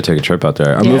definitely going to take a trip out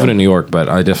there. I'm moving to New York, but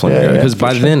I definitely because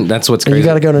by then that's what's And crazy. you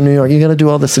got to go to New York. You got to do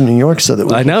all this in New York so that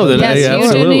we I can know play. that. Yes, Yeah, you do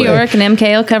absolutely. New York, and MK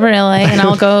will cover LA, and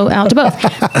I'll go out to both.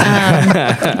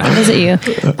 Visit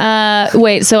you.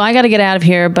 Wait, so I got to get out of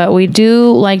here, but we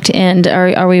do like to end.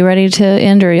 Are we ready to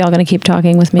end, or are y'all going to keep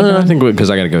talking with me? I think because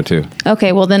I got to go too.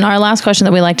 Okay, well then our last question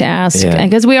that we like to ask, Yeah.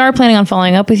 because we are planning on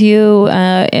following up with you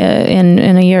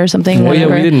in a year or something. Well, yeah,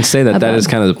 whatever, we didn't say that. That about- is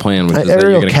kind of the plan. Which is that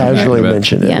Ariel you're gonna come back casually about-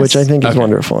 mentioned it, Yes. which I think is Okay.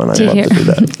 wonderful, and I'd To love hear- to do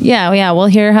that. Yeah, we'll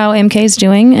hear how MK's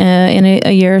doing in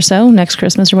a year or so, next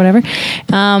Christmas or whatever.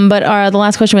 But the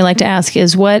last question we like to ask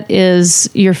is, what is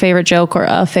your favorite joke or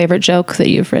a favorite joke that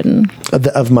you've written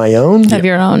Of my own, of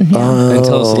your own? Yeah. And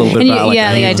tell us a little bit And you- about yeah,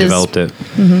 how the you ideas. developed it.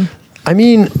 I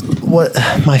mean, what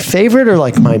my favorite or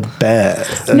like my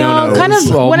best? No, kind of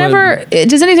Well, whenever.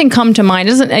 Does anything come to mind?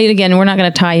 Doesn't again? We're not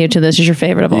going to tie you to this as your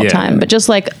favorite of all Yeah. time, but just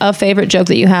like a favorite joke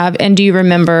that you have, and do you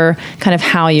remember kind of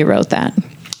how you wrote that?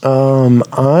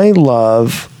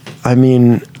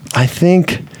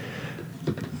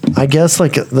 I guess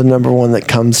like the number one that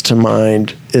comes to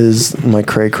mind is my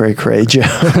cray joke.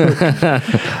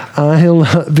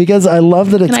 Because I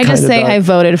love that it's. Can I just kind of say dark. I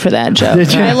voted for that joke?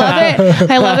 Did you? I love it.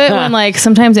 I love it when like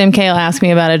sometimes MK will ask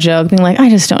me about a joke, being like, I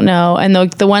just don't know. And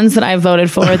the ones that I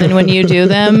voted for, then when you do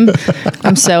them,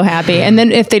 I'm so happy. And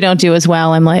then if they don't do as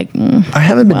well, I'm like, I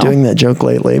haven't been well. doing that joke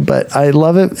lately, but I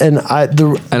love it, and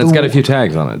And it's got a few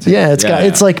tags on it. Too. Yeah,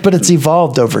 it's like, but it's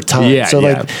evolved over time. Yeah, so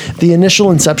like the initial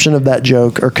inception of that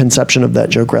joke, or conception of that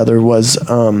joke rather, was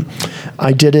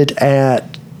I did it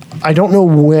at, I don't know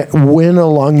when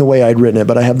along the way I'd written it,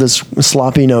 but I have this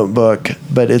sloppy notebook,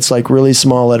 but it's like really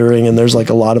small lettering, and there's like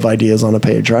a lot of ideas on a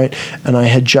page, right? And I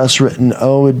had just written,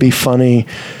 it'd be funny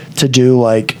to do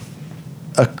like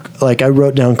I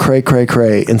wrote down cray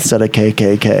instead of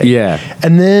KKK. Yeah.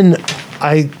 And then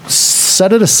I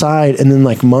set it aside, and then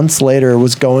like months later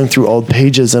was going through old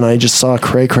pages, and I just saw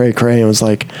cray and was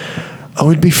like,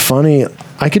 it'd be funny.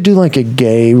 I could do like a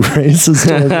gay racist,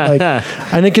 like,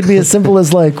 and it could be as simple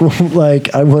as like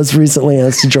I was recently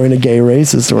asked to join a gay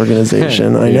racist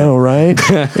organization. I know, right?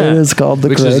 It is called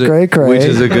the Cray. Which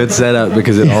is a good setup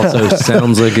because it also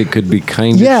sounds like it could be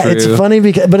kind of Yeah, true. it's funny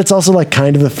but it's also like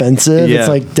kind of offensive. Yeah. It's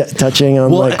like touching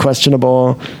on like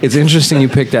questionable. It's interesting you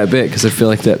picked that bit because I feel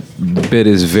like that bit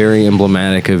is very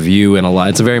emblematic of you in a lot.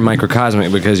 It's a very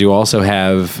microcosmic because you also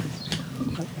have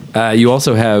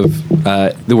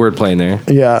the wordplay in there.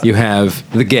 Yeah. You have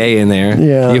the gay in there.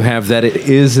 Yeah. You have that it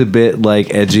is a bit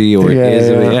like edgy or Yeah, it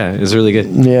is yeah. it's really good.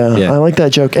 Yeah, I like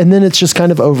that joke. And then it's just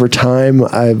kind of over time,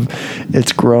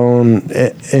 it's grown,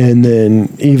 and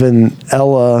then even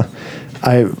Ella,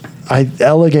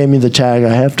 Ella gave me the tag.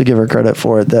 I have to give her credit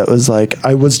for it. That was like,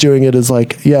 I was doing it as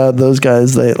like, yeah, those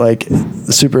guys, they like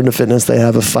super into fitness. They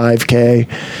have a 5K.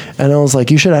 And I was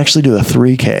like, you should actually do a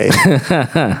 3K.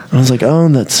 I was like, oh,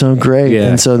 that's so great. Yeah.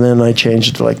 And so then I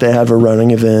changed it to like, they have a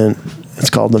running event. It's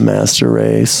called the Master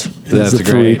Race. It's That's a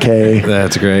great. 3K.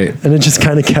 That's great. And it just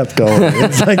kind of kept going.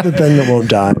 It's like the thing that won't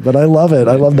die. But I love it.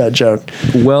 I love that joke.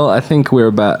 Well, I think we're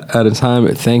about out of time.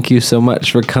 But thank you so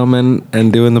much for coming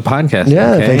and doing the podcast.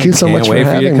 Yeah, okay? thank you so Can't much for wait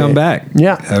for you to having come me. back.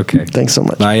 Yeah. Okay. Thanks so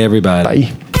much. Bye,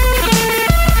 everybody. Bye.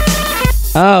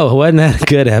 Oh, wasn't that a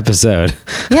good episode?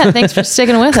 yeah, thanks for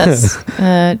sticking with us,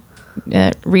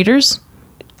 readers.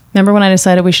 Remember when I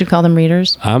decided we should call them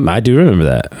readers? I do remember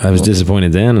that. I was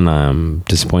disappointed then, and I'm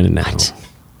disappointed now.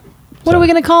 What are we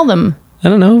going to call them? I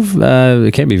don't know.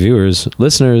 It can't be viewers.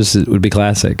 Listeners would be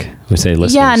classic. We say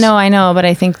listeners. Yeah, no, I know, but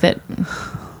I think that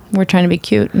we're trying to be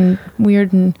cute and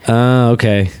weird, and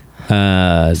Okay.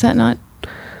 is that not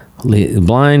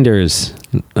Blinders.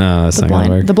 That's the not gonna blind?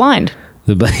 work. The blind.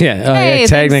 Yeah,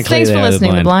 technically thanks they for are the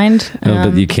listening to blind. Blind.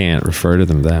 No, but you can't refer to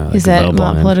them that. Is like, that the not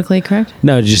blind. politically correct?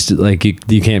 No, just like you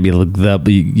can't be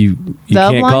you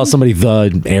can't call blind? somebody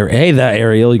the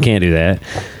Ariel. You can't do that.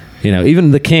 You know,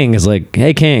 even the king is like,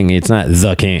 hey king. It's not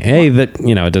the king. Hey, it doesn't.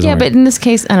 Yeah, work. but in this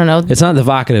case, I don't know. It's not the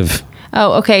vocative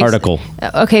Oh, okay. article.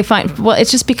 Okay, fine. Well,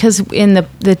 it's just because in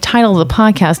the title of the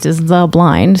podcast is The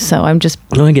Blind, so I'm just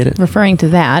No, I get it. referring to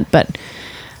that. But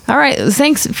all right,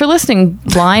 thanks for listening,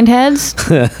 blind heads.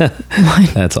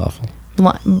 That's awful.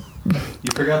 Blind.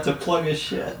 You forgot to plug his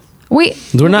shit. We're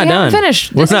not we done. haven't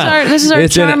finished. We're This not. is our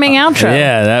It's an- charming outro.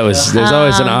 Yeah, that was. There's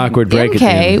always an awkward break. Okay,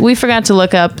 At the end. we forgot to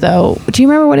look up though. Do you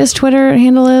remember what his Twitter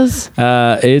handle is?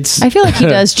 It's. I feel like he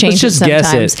does change Let's just it guess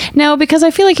sometimes. it. No, because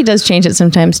I feel like he does change it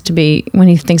sometimes to be when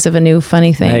he thinks of a new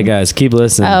funny thing. Hey guys, keep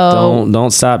listening. Oh.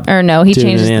 Don't stop. Or no, he tuning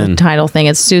changes the in. title thing.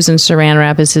 It's Susan Saran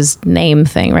Wrap is his name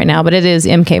thing right now, but it is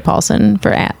MK Paulson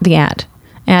for at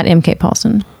MK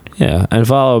Paulson. Yeah, and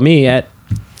follow me at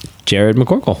Jared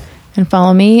McCorkle. And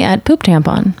follow me at Poop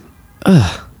Tampon.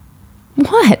 Ugh.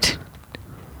 What?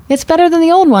 It's better than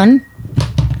the old one.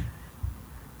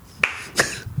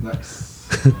 Nice.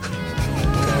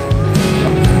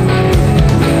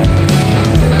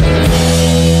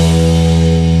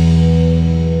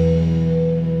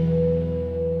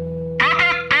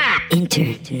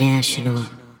 International.